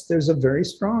 yes, there's a very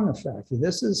strong effect.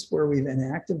 This is where we've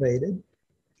inactivated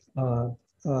the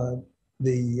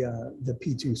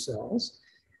P2 cells.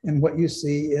 And what you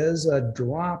see is a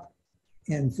drop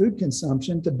in food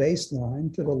consumption to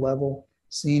baseline, to the level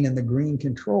seen in the green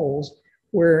controls,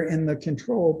 where in the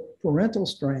control parental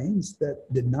strains that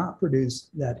did not produce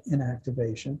that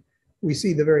inactivation, we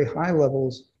see the very high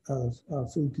levels of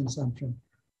food consumption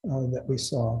that we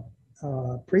saw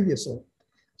previously.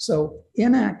 So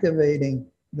inactivating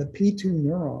the P2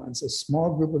 neurons, a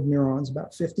small group of neurons,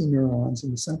 about 50 neurons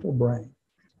in the central brain,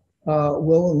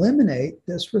 will eliminate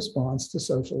this response to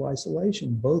social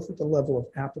isolation, both at the level of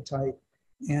appetite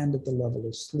and at the level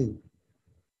of sleep.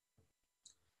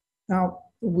 Now,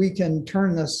 we can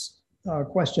turn this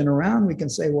question around. We can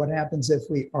say, what happens if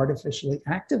we artificially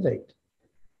activate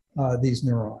these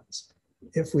neurons?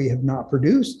 If we have not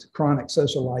produced chronic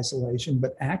social isolation,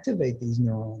 but activate these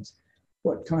neurons,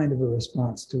 what kind of a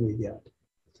response do we get?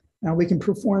 Now, we can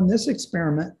perform this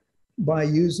experiment by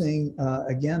using,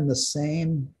 again, the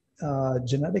same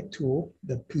genetic tool,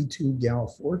 the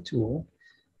P2GAL4 tool.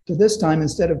 To this time,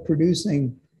 instead of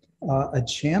producing a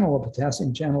channel, a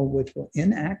potassium channel, which will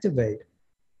inactivate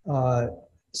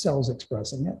cells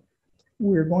expressing it.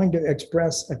 We're going to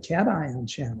express a cation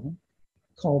channel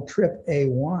called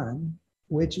TRPA1,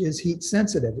 which is heat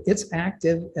sensitive. It's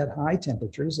active at high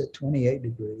temperatures at 28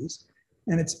 degrees,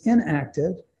 and it's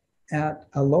inactive at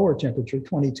a lower temperature,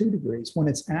 22 degrees. When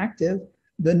it's active,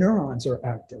 the neurons are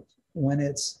active. When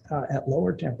it's at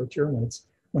lower temperature,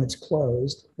 when it's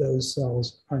closed, those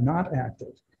cells are not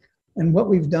active. And what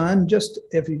we've done, just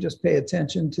if you just pay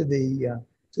attention to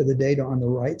the data on the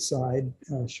right side,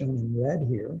 shown in red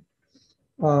here,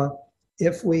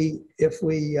 if we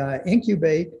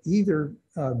incubate either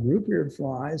group-reared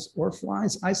flies or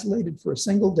flies isolated for a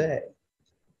single day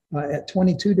at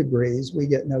 22 degrees, we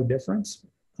get no difference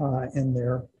in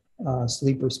their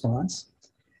sleep response.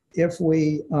 If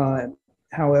we,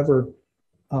 however,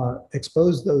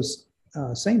 expose those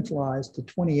same flies to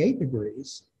 28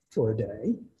 degrees for a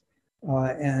day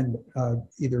and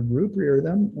either group rear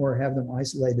them or have them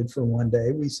isolated for one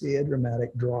day, we see a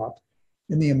dramatic drop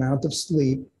in the amount of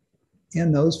sleep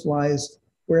in those flies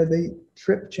where the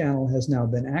TRP channel has now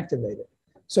been activated.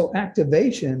 So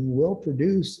activation will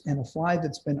produce in a fly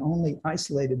that's been only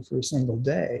isolated for a single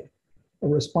day, a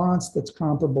response that's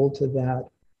comparable to that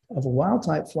of a wild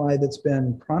type fly that's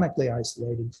been chronically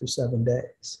isolated for 7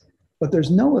 days. But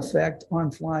there's no effect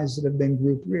on flies that have been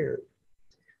group reared.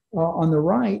 On the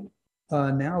right,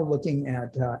 now looking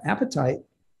at appetite,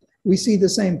 we see the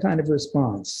same kind of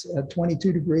response. At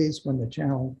 22 degrees, when the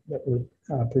channel that we're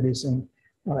producing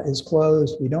is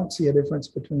closed, we don't see a difference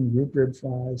between group-reared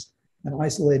flies and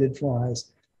isolated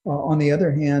flies. On the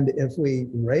other hand, if we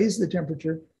raise the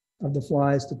temperature of the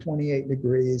flies to 28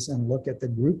 degrees and look at the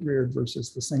group-reared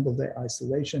versus the single-day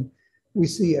isolation, we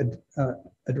see a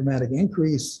dramatic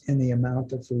increase in the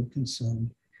amount of food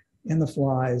consumed in the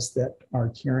flies that are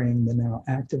carrying the now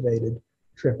activated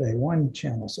TRPA1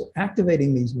 channel. So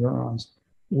activating these neurons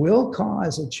will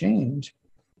cause a change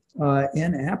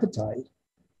in appetite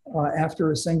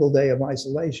after a single day of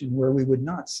isolation, where we would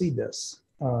not see this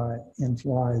in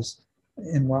flies,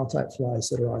 in wild-type flies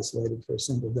that are isolated for a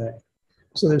single day.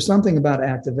 So there's something about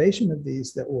activation of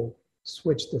these that will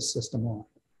switch this system on.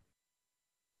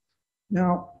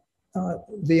 Now,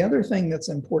 the other thing that's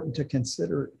important to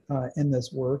consider in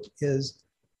this work is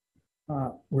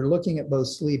we're looking at both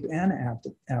sleep and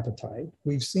appetite.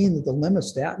 We've seen that the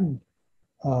lemmastatin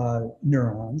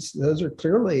neurons, those are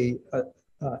clearly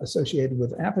associated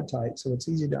with appetite, so it's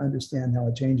easy to understand how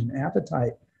a change in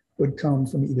appetite would come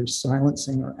from either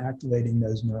silencing or activating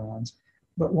those neurons.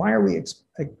 But why are we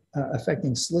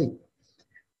affecting sleep?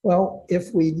 Well,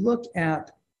 if we look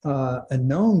at a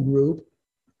known group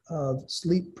of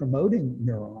sleep-promoting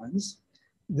neurons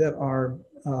that are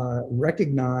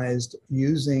recognized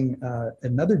using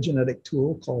another genetic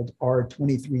tool called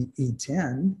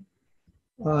R23E10,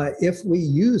 if we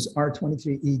use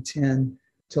R23E10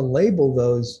 to label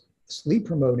those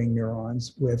sleep-promoting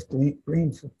neurons with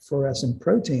green fluorescent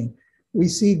protein, we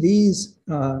see these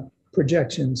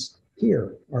projections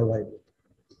here are labeled.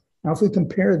 Now, if we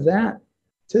compare that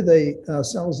to the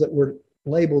cells that were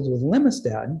labeled with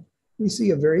lemmastatin, we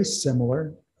see a very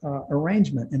similar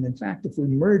arrangement. And in fact, if we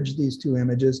merge these two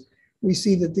images, we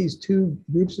see that these two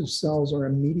groups of cells are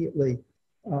immediately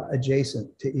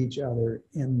adjacent to each other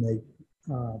in the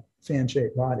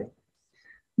fan-shaped body.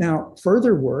 Now,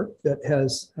 further work that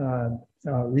has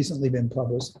recently been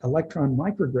published, electron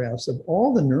micrographs of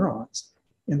all the neurons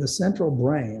in the central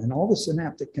brain and all the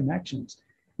synaptic connections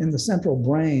in the central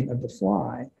brain of the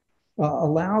fly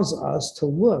allows us to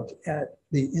look at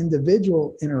the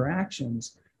individual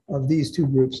interactions of these two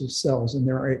groups of cells. And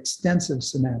there are extensive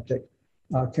synaptic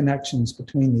connections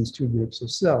between these two groups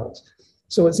of cells.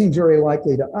 So it seems very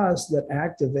likely to us that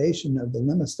activation of the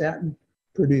lemmastatin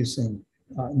producing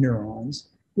neurons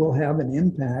will have an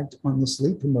impact on the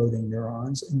sleep promoting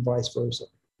neurons and vice versa.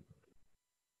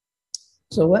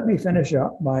 So let me finish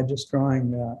up by just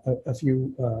drawing a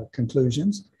few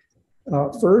conclusions.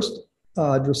 First,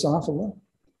 Drosophila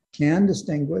can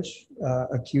distinguish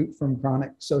acute from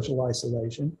chronic social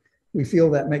isolation. We feel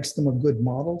that makes them a good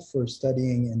model for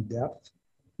studying in depth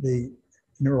the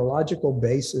neurological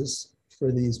basis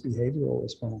for these behavioral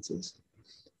responses.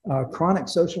 Chronic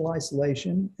social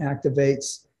isolation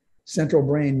activates central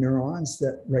brain neurons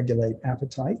that regulate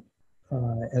appetite,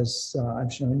 as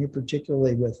I've shown you,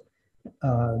 particularly with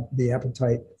the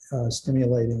appetite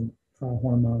stimulating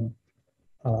hormone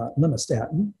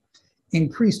lemmastatin.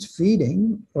 Increased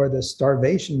feeding, or the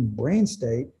starvation brain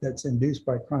state that's induced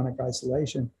by chronic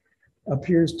isolation,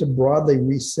 appears to broadly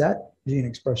reset gene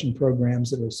expression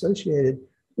programs that are associated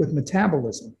with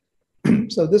metabolism.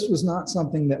 So this was not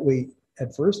something that we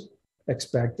at first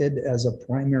expected as a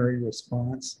primary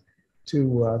response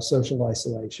to social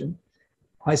isolation.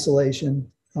 Isolation,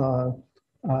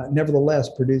 nevertheless,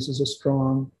 produces a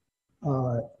strong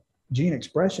gene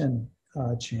expression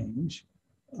change,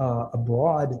 a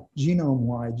broad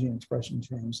genome-wide gene expression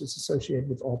change that's associated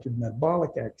with altered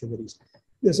metabolic activities.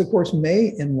 This, of course,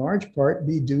 may in large part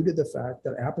be due to the fact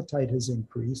that appetite has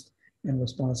increased in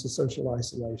response to social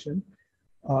isolation.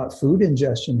 Food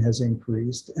ingestion has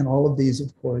increased, and all of these,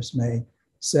 of course, may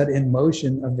set in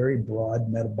motion a very broad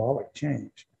metabolic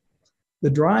change. The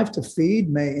drive to feed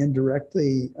may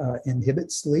indirectly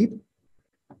inhibit sleep.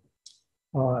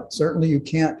 Certainly, you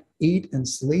can't eat and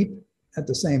sleep at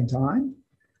the same time.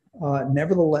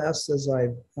 Nevertheless, as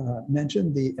I've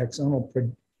mentioned, the axonal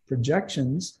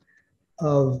projections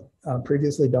of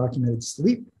previously documented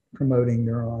sleep-promoting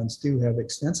neurons do have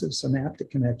extensive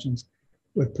synaptic connections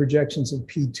with projections of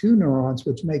P2 neurons,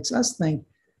 which makes us think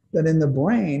that in the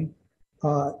brain,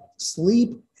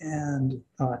 sleep and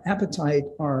appetite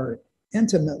are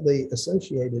intimately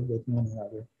associated with one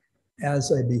another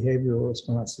as a behavioral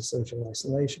response to social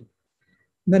isolation.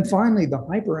 And then finally, the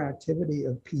hyperactivity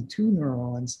of P2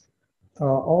 neurons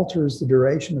alters the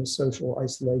duration of social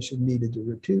isolation needed to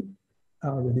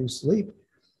reduce sleep,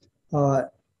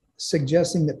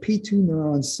 suggesting that P2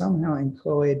 neurons somehow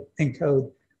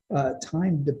encode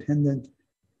time-dependent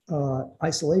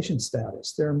isolation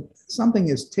status. Something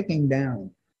is ticking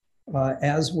down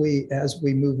as we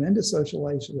move into social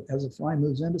isolation, as a fly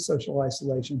moves into social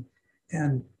isolation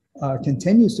and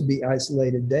continues to be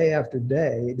isolated day after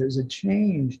day. There's a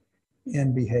change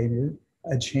in behavior,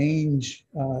 a change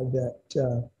that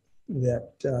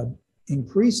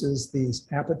increases these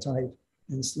appetite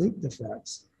and sleep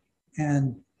defects.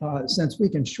 And since we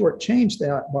can shortchange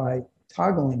that by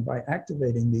toggling, by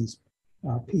activating these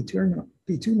P2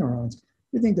 neurons,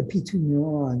 we think the P2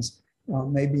 neurons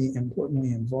may be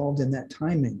importantly involved in that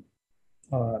timing,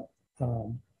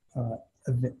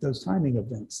 those timing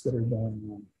events that are going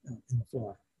on in the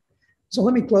fly. So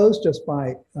let me close just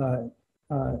by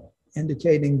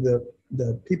indicating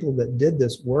the people that did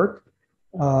this work.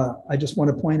 I just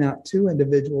want to point out two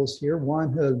individuals here.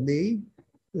 Wan-He Lee,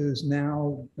 who's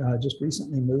now just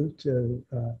recently moved to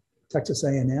Texas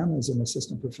A&M as an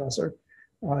assistant professor.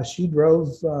 She drove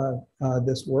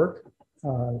this work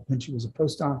when she was a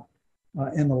postdoc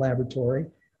in the laboratory.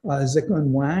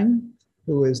 Zikun Wang,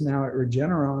 who is now at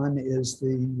Regeneron, is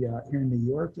here in New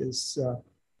York, is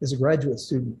a graduate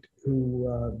student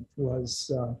who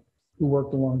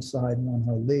worked alongside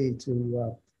Wan-He Lee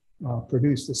to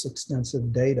produce this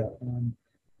extensive data on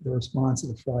the response of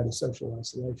the fly to social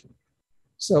isolation.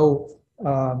 So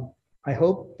I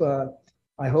hope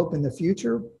in the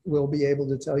future we'll be able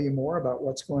to tell you more about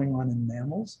what's going on in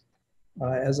mammals.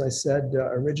 As I said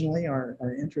originally, our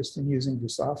interest in using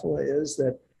Drosophila is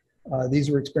that these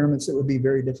are experiments that would be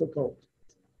very difficult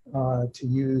to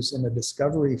use in a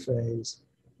discovery phase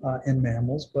in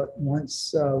mammals. But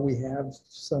once we have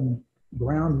some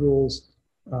ground rules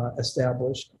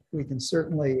established, we can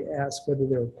certainly ask whether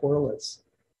there are correlates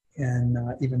in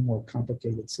even more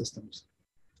complicated systems.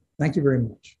 Thank you very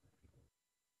much.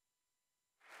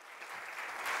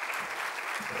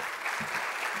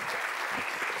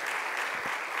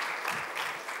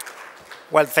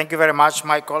 Well, thank you very much,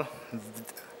 Michael.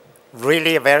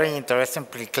 Really a very interesting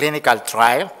preclinical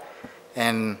trial,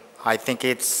 and I think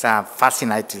it's a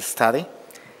fascinating study.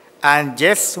 And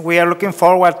yes, we are looking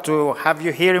forward to have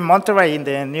you here in Monterey in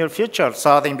the near future,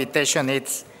 so the invitation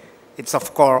it's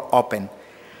of course open.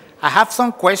 I have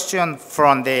some questions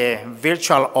from the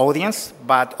virtual audience,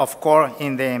 but of course,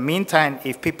 in the meantime,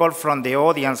 if people from the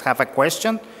audience have a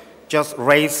question, just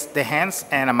raise the hands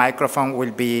and a microphone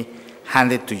will be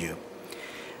handed to you.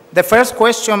 The first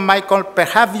question, Michael,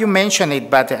 perhaps you mentioned it,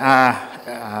 but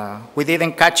we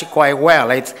didn't catch it quite well.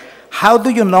 It's, how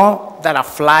do you know that a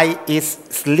fly is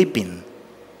sleeping?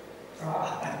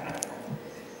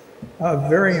 A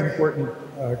very important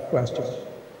question.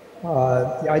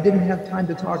 I didn't have time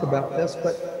to talk about this,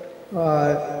 but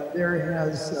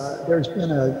there's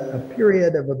been a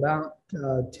period of about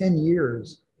 10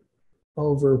 years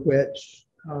over which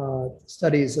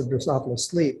studies of Drosophila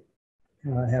sleep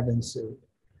have ensued.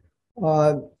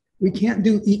 We can't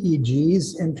do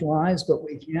EEGs in flies, but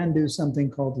we can do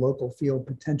something called local field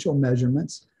potential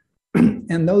measurements.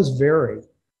 And those vary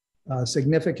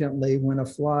significantly when a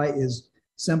fly is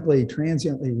simply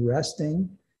transiently resting,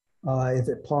 if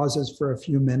it pauses for a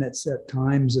few minutes at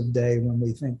times of day when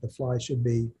we think the fly should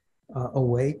be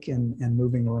awake and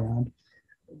moving around.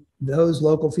 Those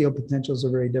local field potentials are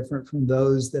very different from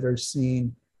those that are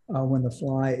seen when the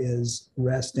fly is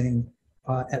resting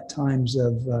at times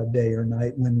of day or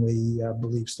night when we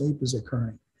believe sleep is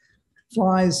occurring.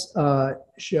 Flies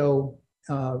show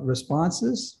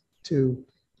responses to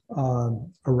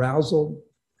arousal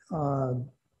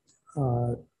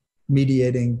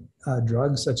mediating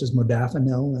drugs such as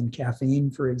modafinil and caffeine,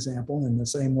 for example. In the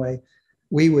same way,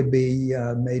 we would be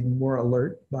made more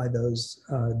alert by those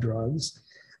drugs.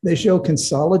 They show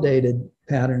consolidated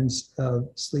patterns of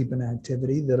sleep and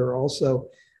activity that are also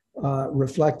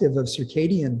reflective of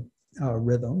circadian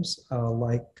rhythms,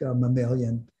 like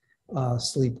mammalian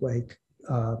sleep-wake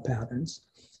patterns.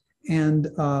 And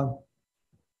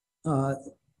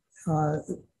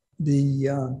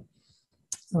the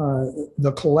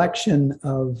collection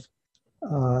of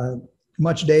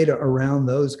much data around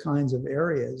those kinds of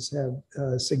areas have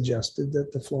suggested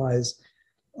that the flies,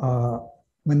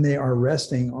 when they are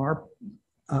resting, are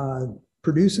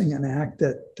producing an act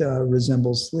that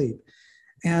resembles sleep.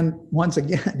 And once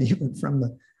again, even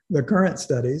from the current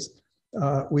studies,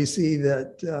 we see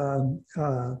that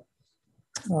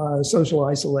social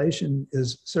isolation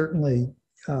is certainly,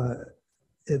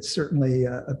 it's certainly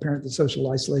apparent that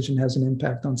social isolation has an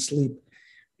impact on sleep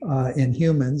in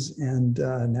humans. And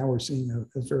now we're seeing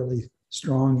a fairly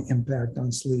strong impact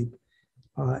on sleep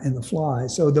in the fly.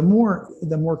 So the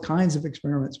more kinds of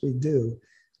experiments we do,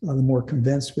 the more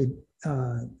convinced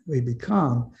we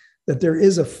become that there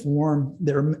is a form,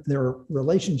 there are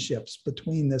relationships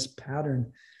between this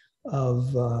pattern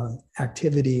of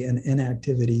activity and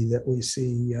inactivity that we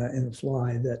see in the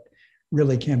fly that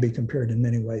really can be compared in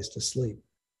many ways to sleep.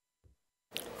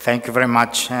 Thank you very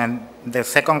much. And the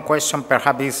second question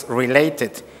perhaps is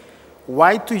related.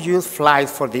 Why to use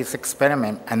flies for this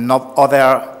experiment and not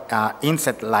other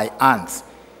insects like ants?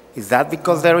 Is that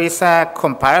because there is a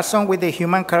comparison with the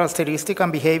human characteristic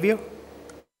and behavior?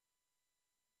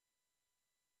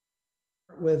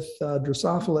 With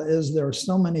Drosophila is there are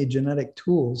so many genetic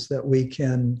tools that we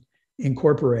can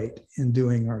incorporate in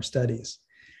doing our studies.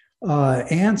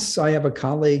 Ants, I have a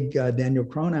colleague, Daniel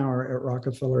Kronauer at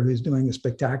Rockefeller, who's doing a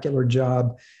spectacular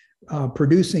job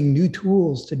producing new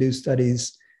tools to do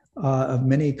studies of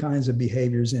many kinds of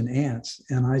behaviors in ants.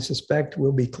 And I suspect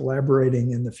we'll be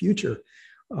collaborating in the future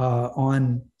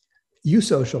on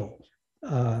eusocial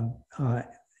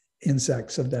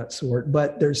insects of that sort.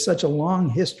 But there's such a long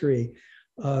history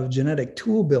of genetic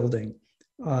tool building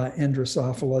in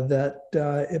Drosophila that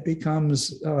it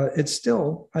becomes, it's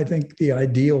still, I think, the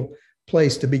ideal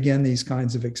place to begin these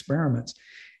kinds of experiments.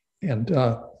 And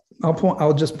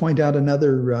I'll just point out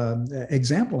another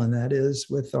example, and that is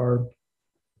with our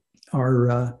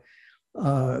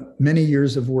many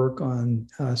years of work on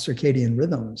circadian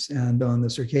rhythms and on the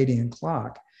circadian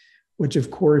clock, which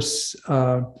of course,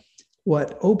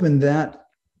 what opened that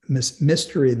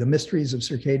mystery, the mysteries of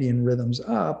circadian rhythms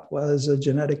up, was a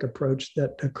genetic approach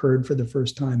that occurred for the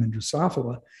first time in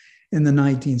Drosophila in the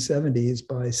 1970s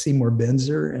by Seymour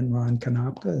Benzer and Ron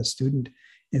Konopka, a student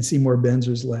in Seymour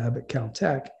Benzer's lab at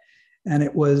Caltech. And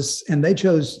they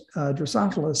chose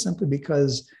Drosophila simply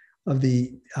because of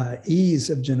the ease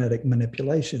of genetic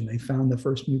manipulation. They found the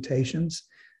first mutations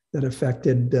that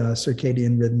affected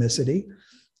circadian rhythmicity.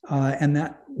 And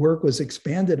that work was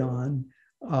expanded on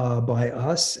by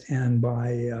us and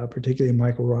by particularly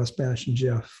Michael Rosbash and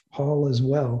Jeff Hall as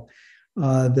well,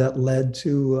 that led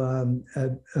to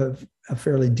a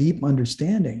fairly deep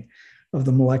understanding of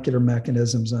the molecular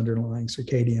mechanisms underlying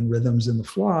circadian rhythms in the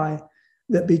fly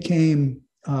that became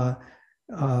of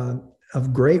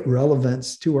great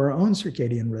relevance to our own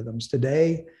circadian rhythms.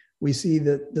 Today, we see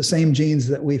that the same genes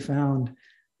that we found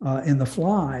in the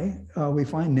fly, we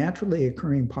find naturally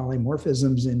occurring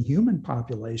polymorphisms in human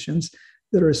populations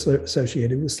that are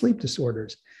associated with sleep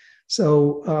disorders.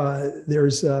 So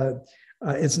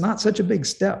it's not such a big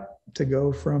step to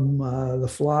go from the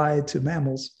fly to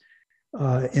mammals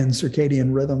in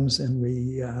circadian rhythms, and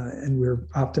we're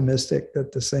optimistic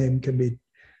that the same can be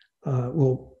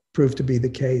will prove to be the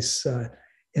case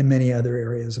in many other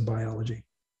areas of biology.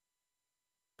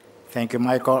 Thank you,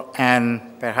 Michael.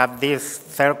 And perhaps this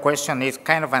third question is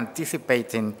kind of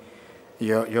anticipating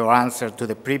your answer to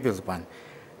the previous one.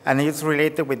 And it's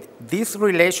related with this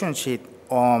relationship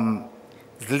on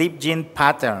sleep gene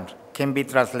pattern can be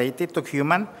translated to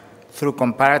human through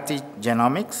comparative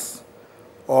genomics,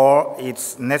 or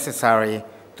it's necessary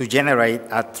to generate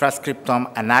a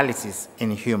transcriptome analysis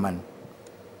in human?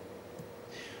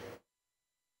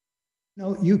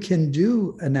 No, you can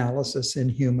do analysis in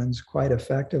humans quite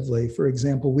effectively. For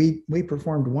example, we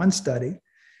performed one study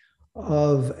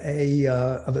of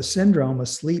a syndrome, a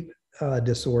sleep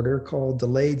disorder called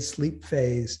delayed sleep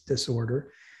phase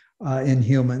disorder, in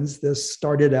humans. This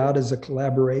started out as a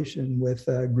collaboration with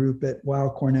a group at Weill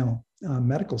Cornell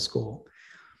Medical School,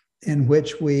 in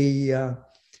which we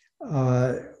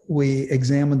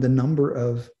examined a number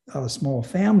of small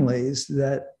families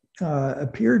that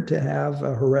appeared to have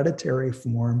a hereditary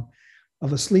form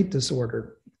of a sleep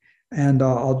disorder. And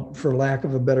for lack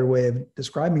of a better way of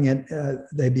describing it,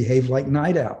 they behave like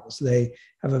night owls. They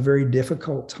have a very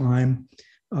difficult time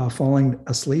falling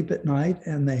asleep at night,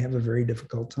 and they have a very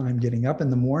difficult time getting up in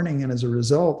the morning. And as a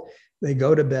result, they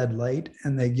go to bed late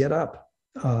and they get up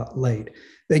late.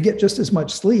 They get just as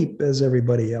much sleep as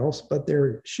everybody else, but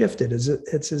they're shifted.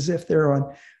 It's as if they're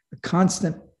on a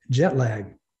constant jet lag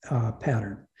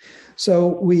pattern.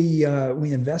 So we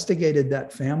investigated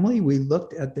that family. We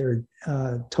looked at their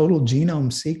total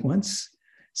genome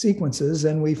sequences,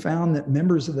 and we found that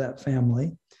members of that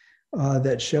family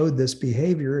that showed this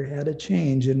behavior had a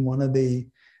change in one of the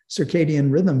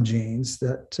circadian rhythm genes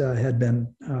that had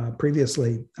been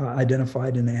previously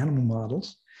identified in animal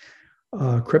models.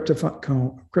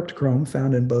 Cryptochrome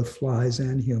found in both flies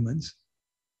and humans.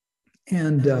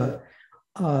 And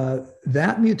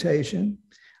that mutation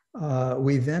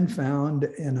we then found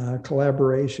in a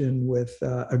collaboration with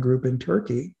a group in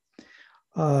Turkey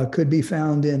could be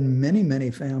found in many,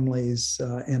 many families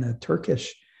in a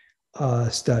Turkish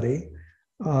study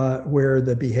where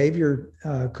the behavior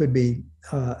could be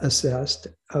assessed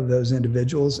of those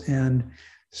individuals. And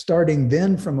starting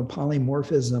then from a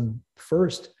polymorphism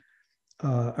first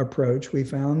approach, we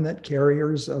found that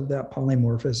carriers of that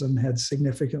polymorphism had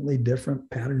significantly different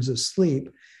patterns of sleep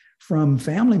from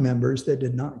family members that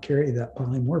did not carry that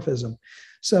polymorphism.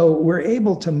 So we're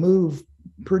able to move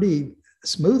pretty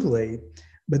smoothly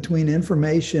between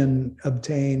information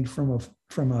obtained from a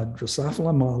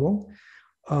Drosophila model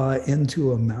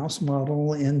into a mouse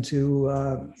model, into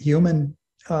human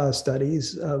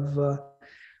studies of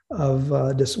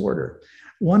disorder.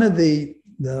 One of the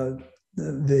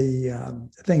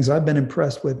things I've been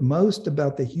impressed with most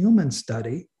about the human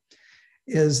study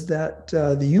is that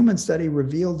the human study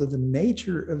revealed that the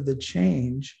nature of the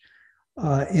change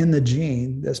in the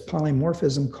gene, this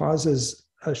polymorphism, causes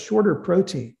a shorter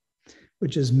protein,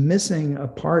 which is missing a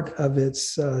part of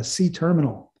its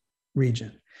C-terminal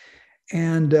region.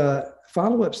 And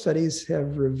follow-up studies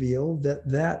have revealed that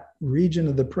that region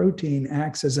of the protein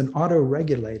acts as an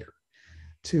autoregulator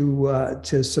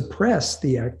to suppress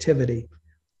the activity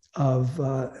of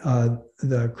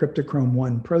the cryptochrome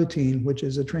 1 protein, which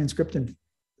is a transcription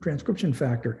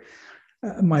factor.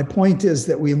 My point is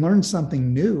that we learned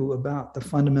something new about the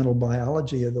fundamental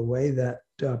biology of the way that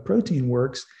protein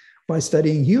works by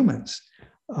studying humans.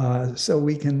 So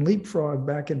we can leapfrog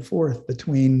back and forth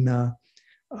between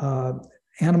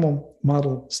animal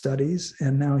model studies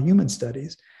and now human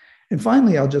studies. And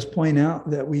finally, I'll just point out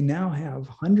that we now have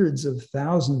hundreds of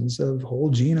thousands of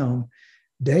whole genome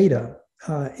data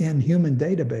in human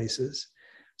databases.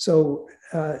 So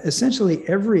essentially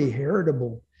every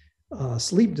heritable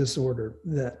sleep disorder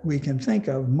that we can think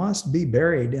of must be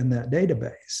buried in that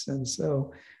database. And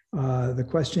so the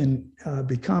question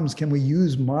becomes, can we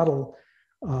use model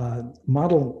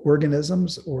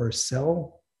organisms or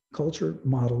cell culture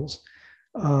models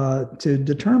to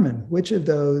determine which of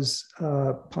those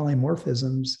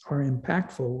polymorphisms are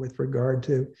impactful with regard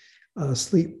to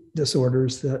sleep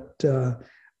disorders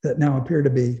that now appear to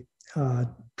be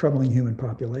troubling human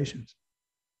populations.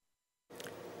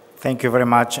 Thank you very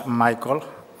much, Michael.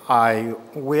 I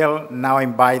will now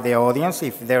invite the audience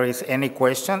if there is any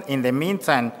question. In the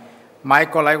meantime,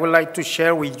 Michael, I would like to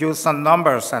share with you some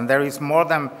numbers, and there is more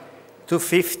than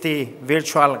 250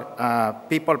 virtual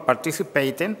people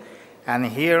participating, and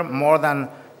here more than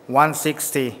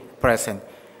 160 present.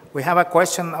 We have a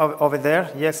question over there.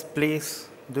 Yes, please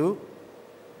do.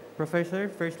 Professor,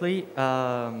 firstly,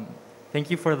 thank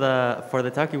you for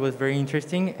the talk. It was very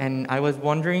interesting, and I was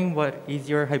wondering what is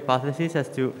your hypothesis as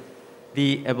to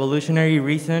the evolutionary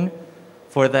reason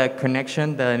for the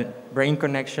connection, the brain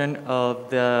connection of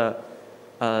the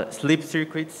sleep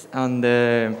circuits and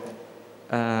the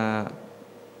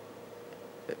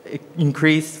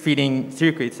increased feeding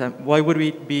circuits. Why would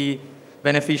it be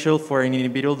beneficial for an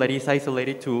individual that is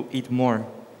isolated to eat more?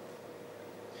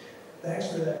 Thanks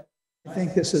for that. I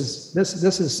think this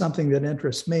is something that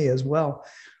interests me as well.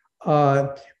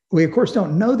 We of course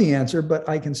don't know the answer, but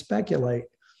I can speculate.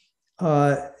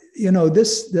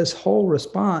 This whole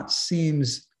response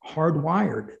seems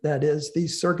hardwired. That is,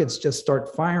 these circuits just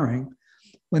start firing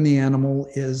when the animal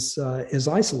is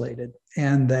isolated,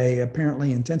 and they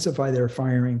apparently intensify their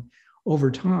firing over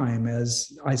time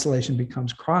as isolation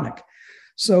becomes chronic.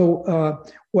 So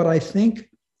what I think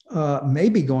may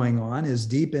be going on is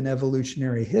deep in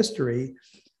evolutionary history.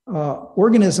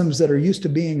 Organisms that are used to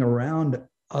being around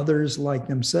others like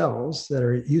themselves, that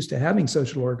are used to having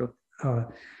social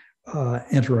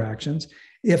interactions,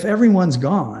 if everyone's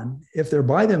gone, if they're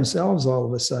by themselves all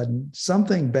of a sudden,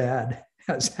 something bad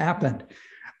has happened,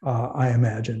 I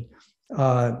imagine.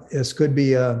 This could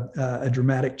be a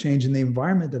dramatic change in the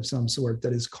environment of some sort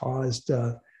that has caused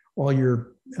all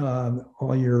your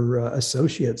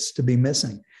associates to be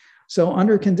missing. So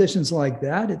under conditions like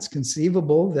that, it's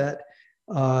conceivable that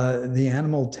the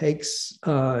animal takes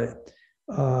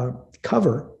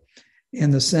cover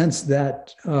in the sense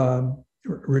that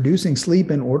reducing sleep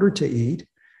in order to eat,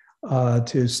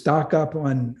 to stock up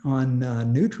on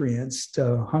nutrients,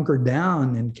 to hunker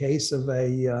down in case of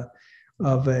a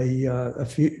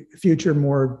future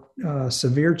more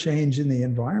severe change in the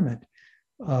environment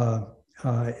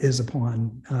is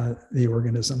upon the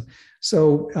organism.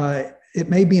 So it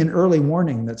may be an early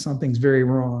warning that something's very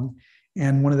wrong.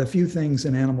 And one of the few things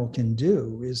an animal can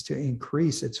do is to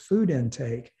increase its food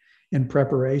intake in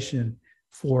preparation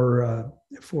for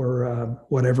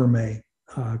whatever may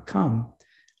come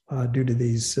due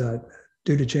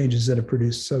to changes that have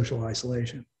produced social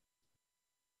isolation.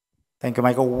 Thank you,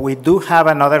 Michael. We do have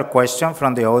another question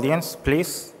from the audience,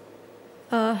 please.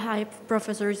 Hi,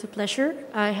 Professor. It's a pleasure.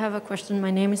 I have a question.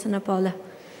 My name is Ana Paula.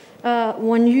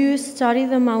 When you study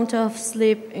the amount of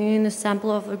sleep in a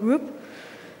sample of a group,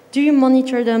 do you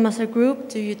monitor them as a group?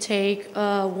 Do you take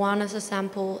one as a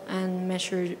sample and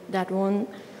measure that one?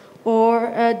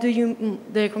 Or do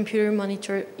the computer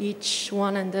monitor each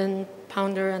one and then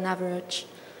ponder an average?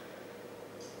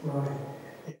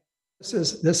 Right.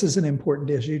 This is an important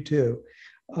issue too.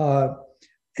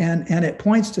 And it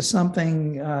points to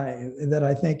something that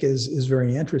I think is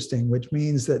very interesting, which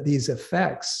means that these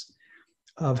effects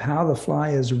of how the fly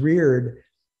is reared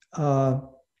have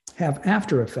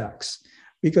after effects.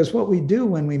 Because what we do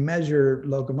when we measure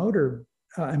locomotor,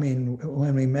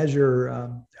 when we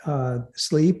measure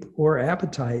sleep or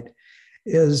appetite,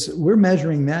 is we're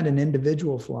measuring that in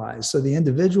individual flies. So the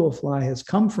individual fly has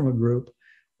come from a group,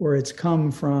 or it's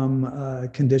come from a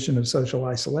condition of social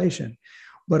isolation.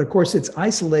 But of course, it's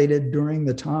isolated during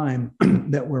the time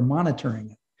that we're monitoring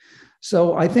it.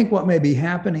 So I think what may be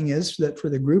happening is that for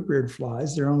the group-reared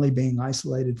flies, they're only being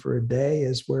isolated for a day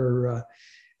as we're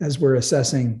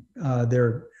assessing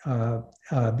their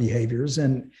behaviors.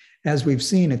 And as we've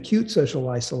seen, acute social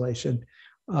isolation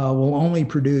will only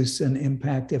produce an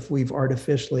impact if we've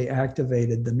artificially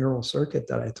activated the neural circuit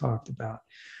that I talked about.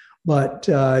 But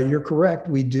you're correct,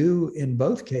 we do in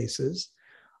both cases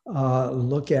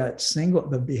look at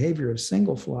the behavior of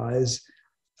single flies,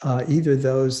 either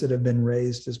those that have been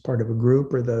raised as part of a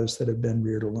group or those that have been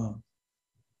reared alone.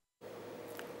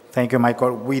 Thank you,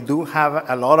 Michael. We do have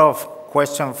a lot of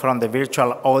questions from the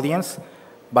virtual audience,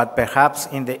 but perhaps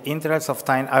in the interest of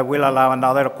time, I will allow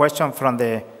another question from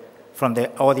the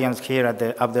audience here at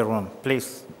the room.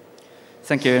 Please.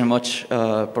 Thank you very much,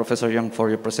 Professor Young, for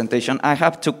your presentation. I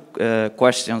have two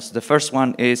questions. The first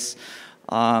one is,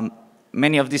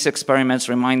 many of these experiments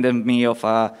reminded me of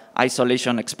an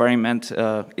isolation experiment.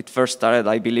 It first started,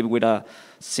 I believe, with a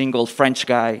single French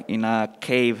guy in a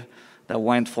cave that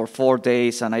went for 4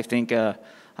 days, and I think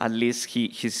at least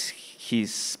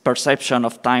his perception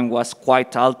of time was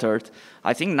quite altered.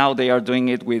 I think now they are doing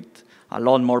it with a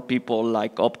lot more people,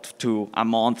 like up to a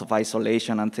month of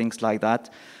isolation and things like that.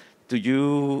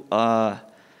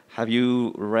 Have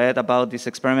you read about these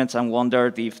experiments and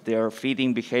wondered if their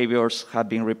feeding behaviors have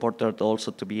been reported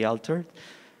also to be altered?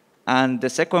 And the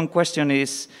second question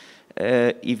is,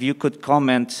 if you could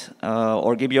comment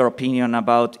or give your opinion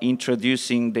about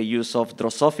introducing the use of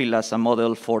Drosophila as a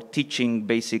model for teaching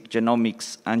basic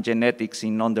genomics and genetics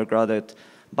in undergraduate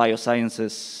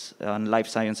biosciences and life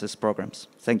sciences programs.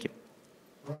 Thank you.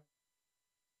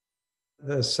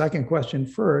 The second question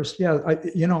first. Yeah,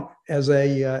 as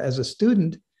a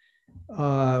student,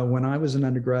 when I was an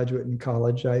undergraduate in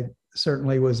college, I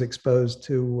certainly was exposed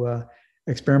to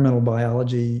experimental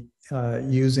biology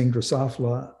using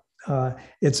Drosophila.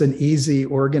 It's an easy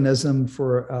organism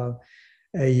for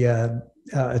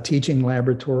a teaching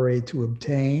laboratory to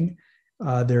obtain.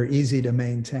 They're easy to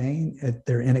maintain.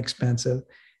 They're inexpensive.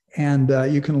 And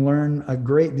you can learn a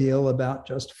great deal about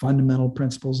just fundamental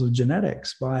principles of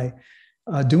genetics by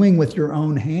doing with your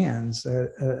own hands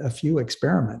a few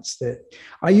experiments. That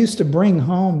I used to bring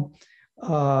home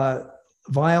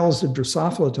vials of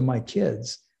Drosophila to my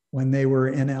kids when they were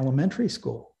in elementary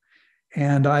school.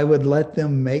 And I would let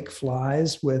them make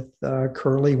flies with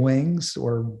curly wings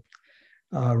or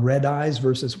red eyes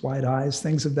versus white eyes,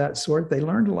 things of that sort. They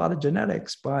learned a lot of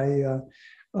genetics by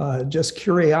just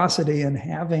curiosity and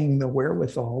having the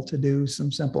wherewithal to do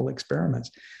some simple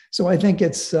experiments. So I think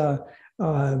it's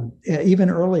even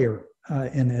earlier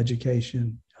in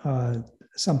education,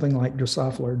 something like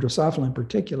Drosophila. Drosophila in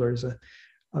particular is a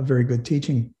very good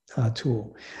teaching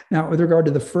tool. Now, with regard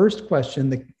to the first question,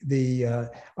 the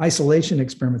isolation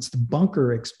experiments, the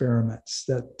bunker experiments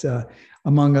that,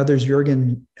 among others,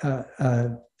 Jürgen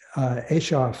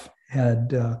Aschoff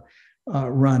had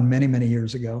run many, many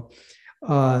years ago.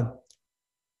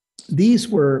 These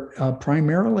were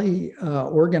primarily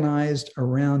organized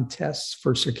around tests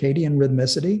for circadian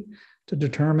rhythmicity to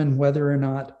determine whether or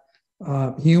not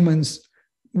humans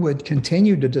would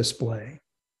continue to display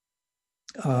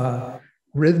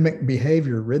rhythmic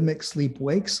behavior, rhythmic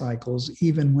sleep-wake cycles,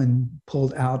 even when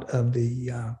pulled out of the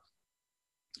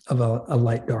a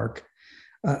light-dark,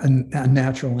 a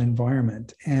natural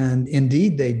environment. And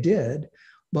indeed, they did.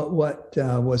 But what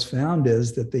was found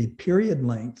is that the period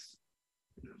length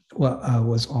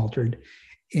was altered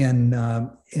in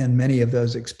many of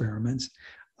those experiments,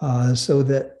 so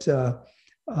that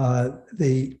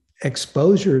the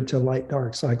exposure to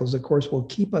light-dark cycles, of course, will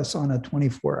keep us on a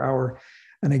 24-hour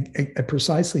and a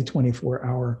precisely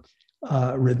 24-hour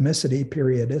rhythmicity,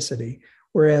 periodicity.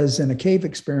 Whereas in a cave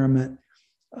experiment,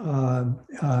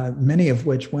 many of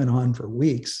which went on for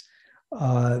weeks,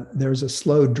 there's a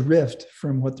slow drift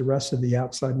from what the rest of the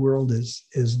outside world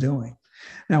is doing.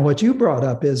 Now, what you brought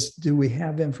up is, do we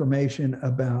have information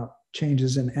about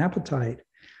changes in appetite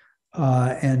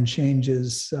and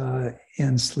changes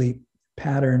in sleep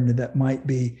pattern that might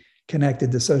be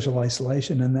connected to social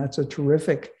isolation? And that's a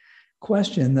terrific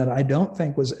question that I don't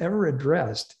think was ever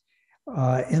addressed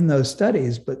in those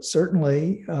studies, but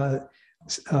certainly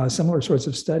similar sorts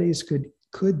of studies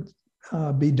could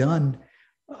be done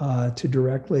to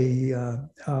directly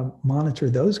monitor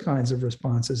those kinds of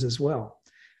responses as well.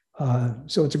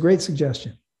 So it's a great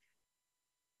suggestion.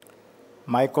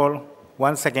 Michael,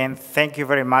 once again, thank you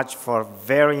very much for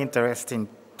very interesting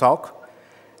talk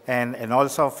and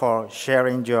also for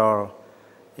sharing your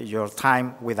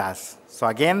time with us. So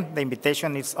again, the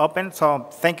invitation is open, so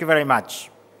thank you very much.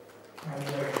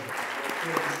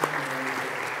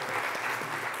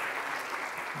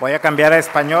 Voy a cambiar a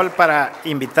español para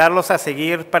invitarlos a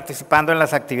seguir participando en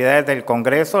las actividades del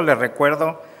Congreso. Les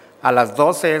recuerdo, a las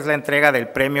 12 es la entrega del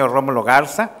Premio Rómulo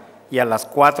Garza y a las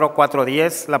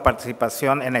 4:10 la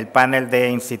participación en el panel de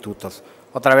institutos.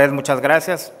 Otra vez, muchas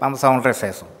gracias. Vamos a un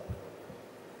receso.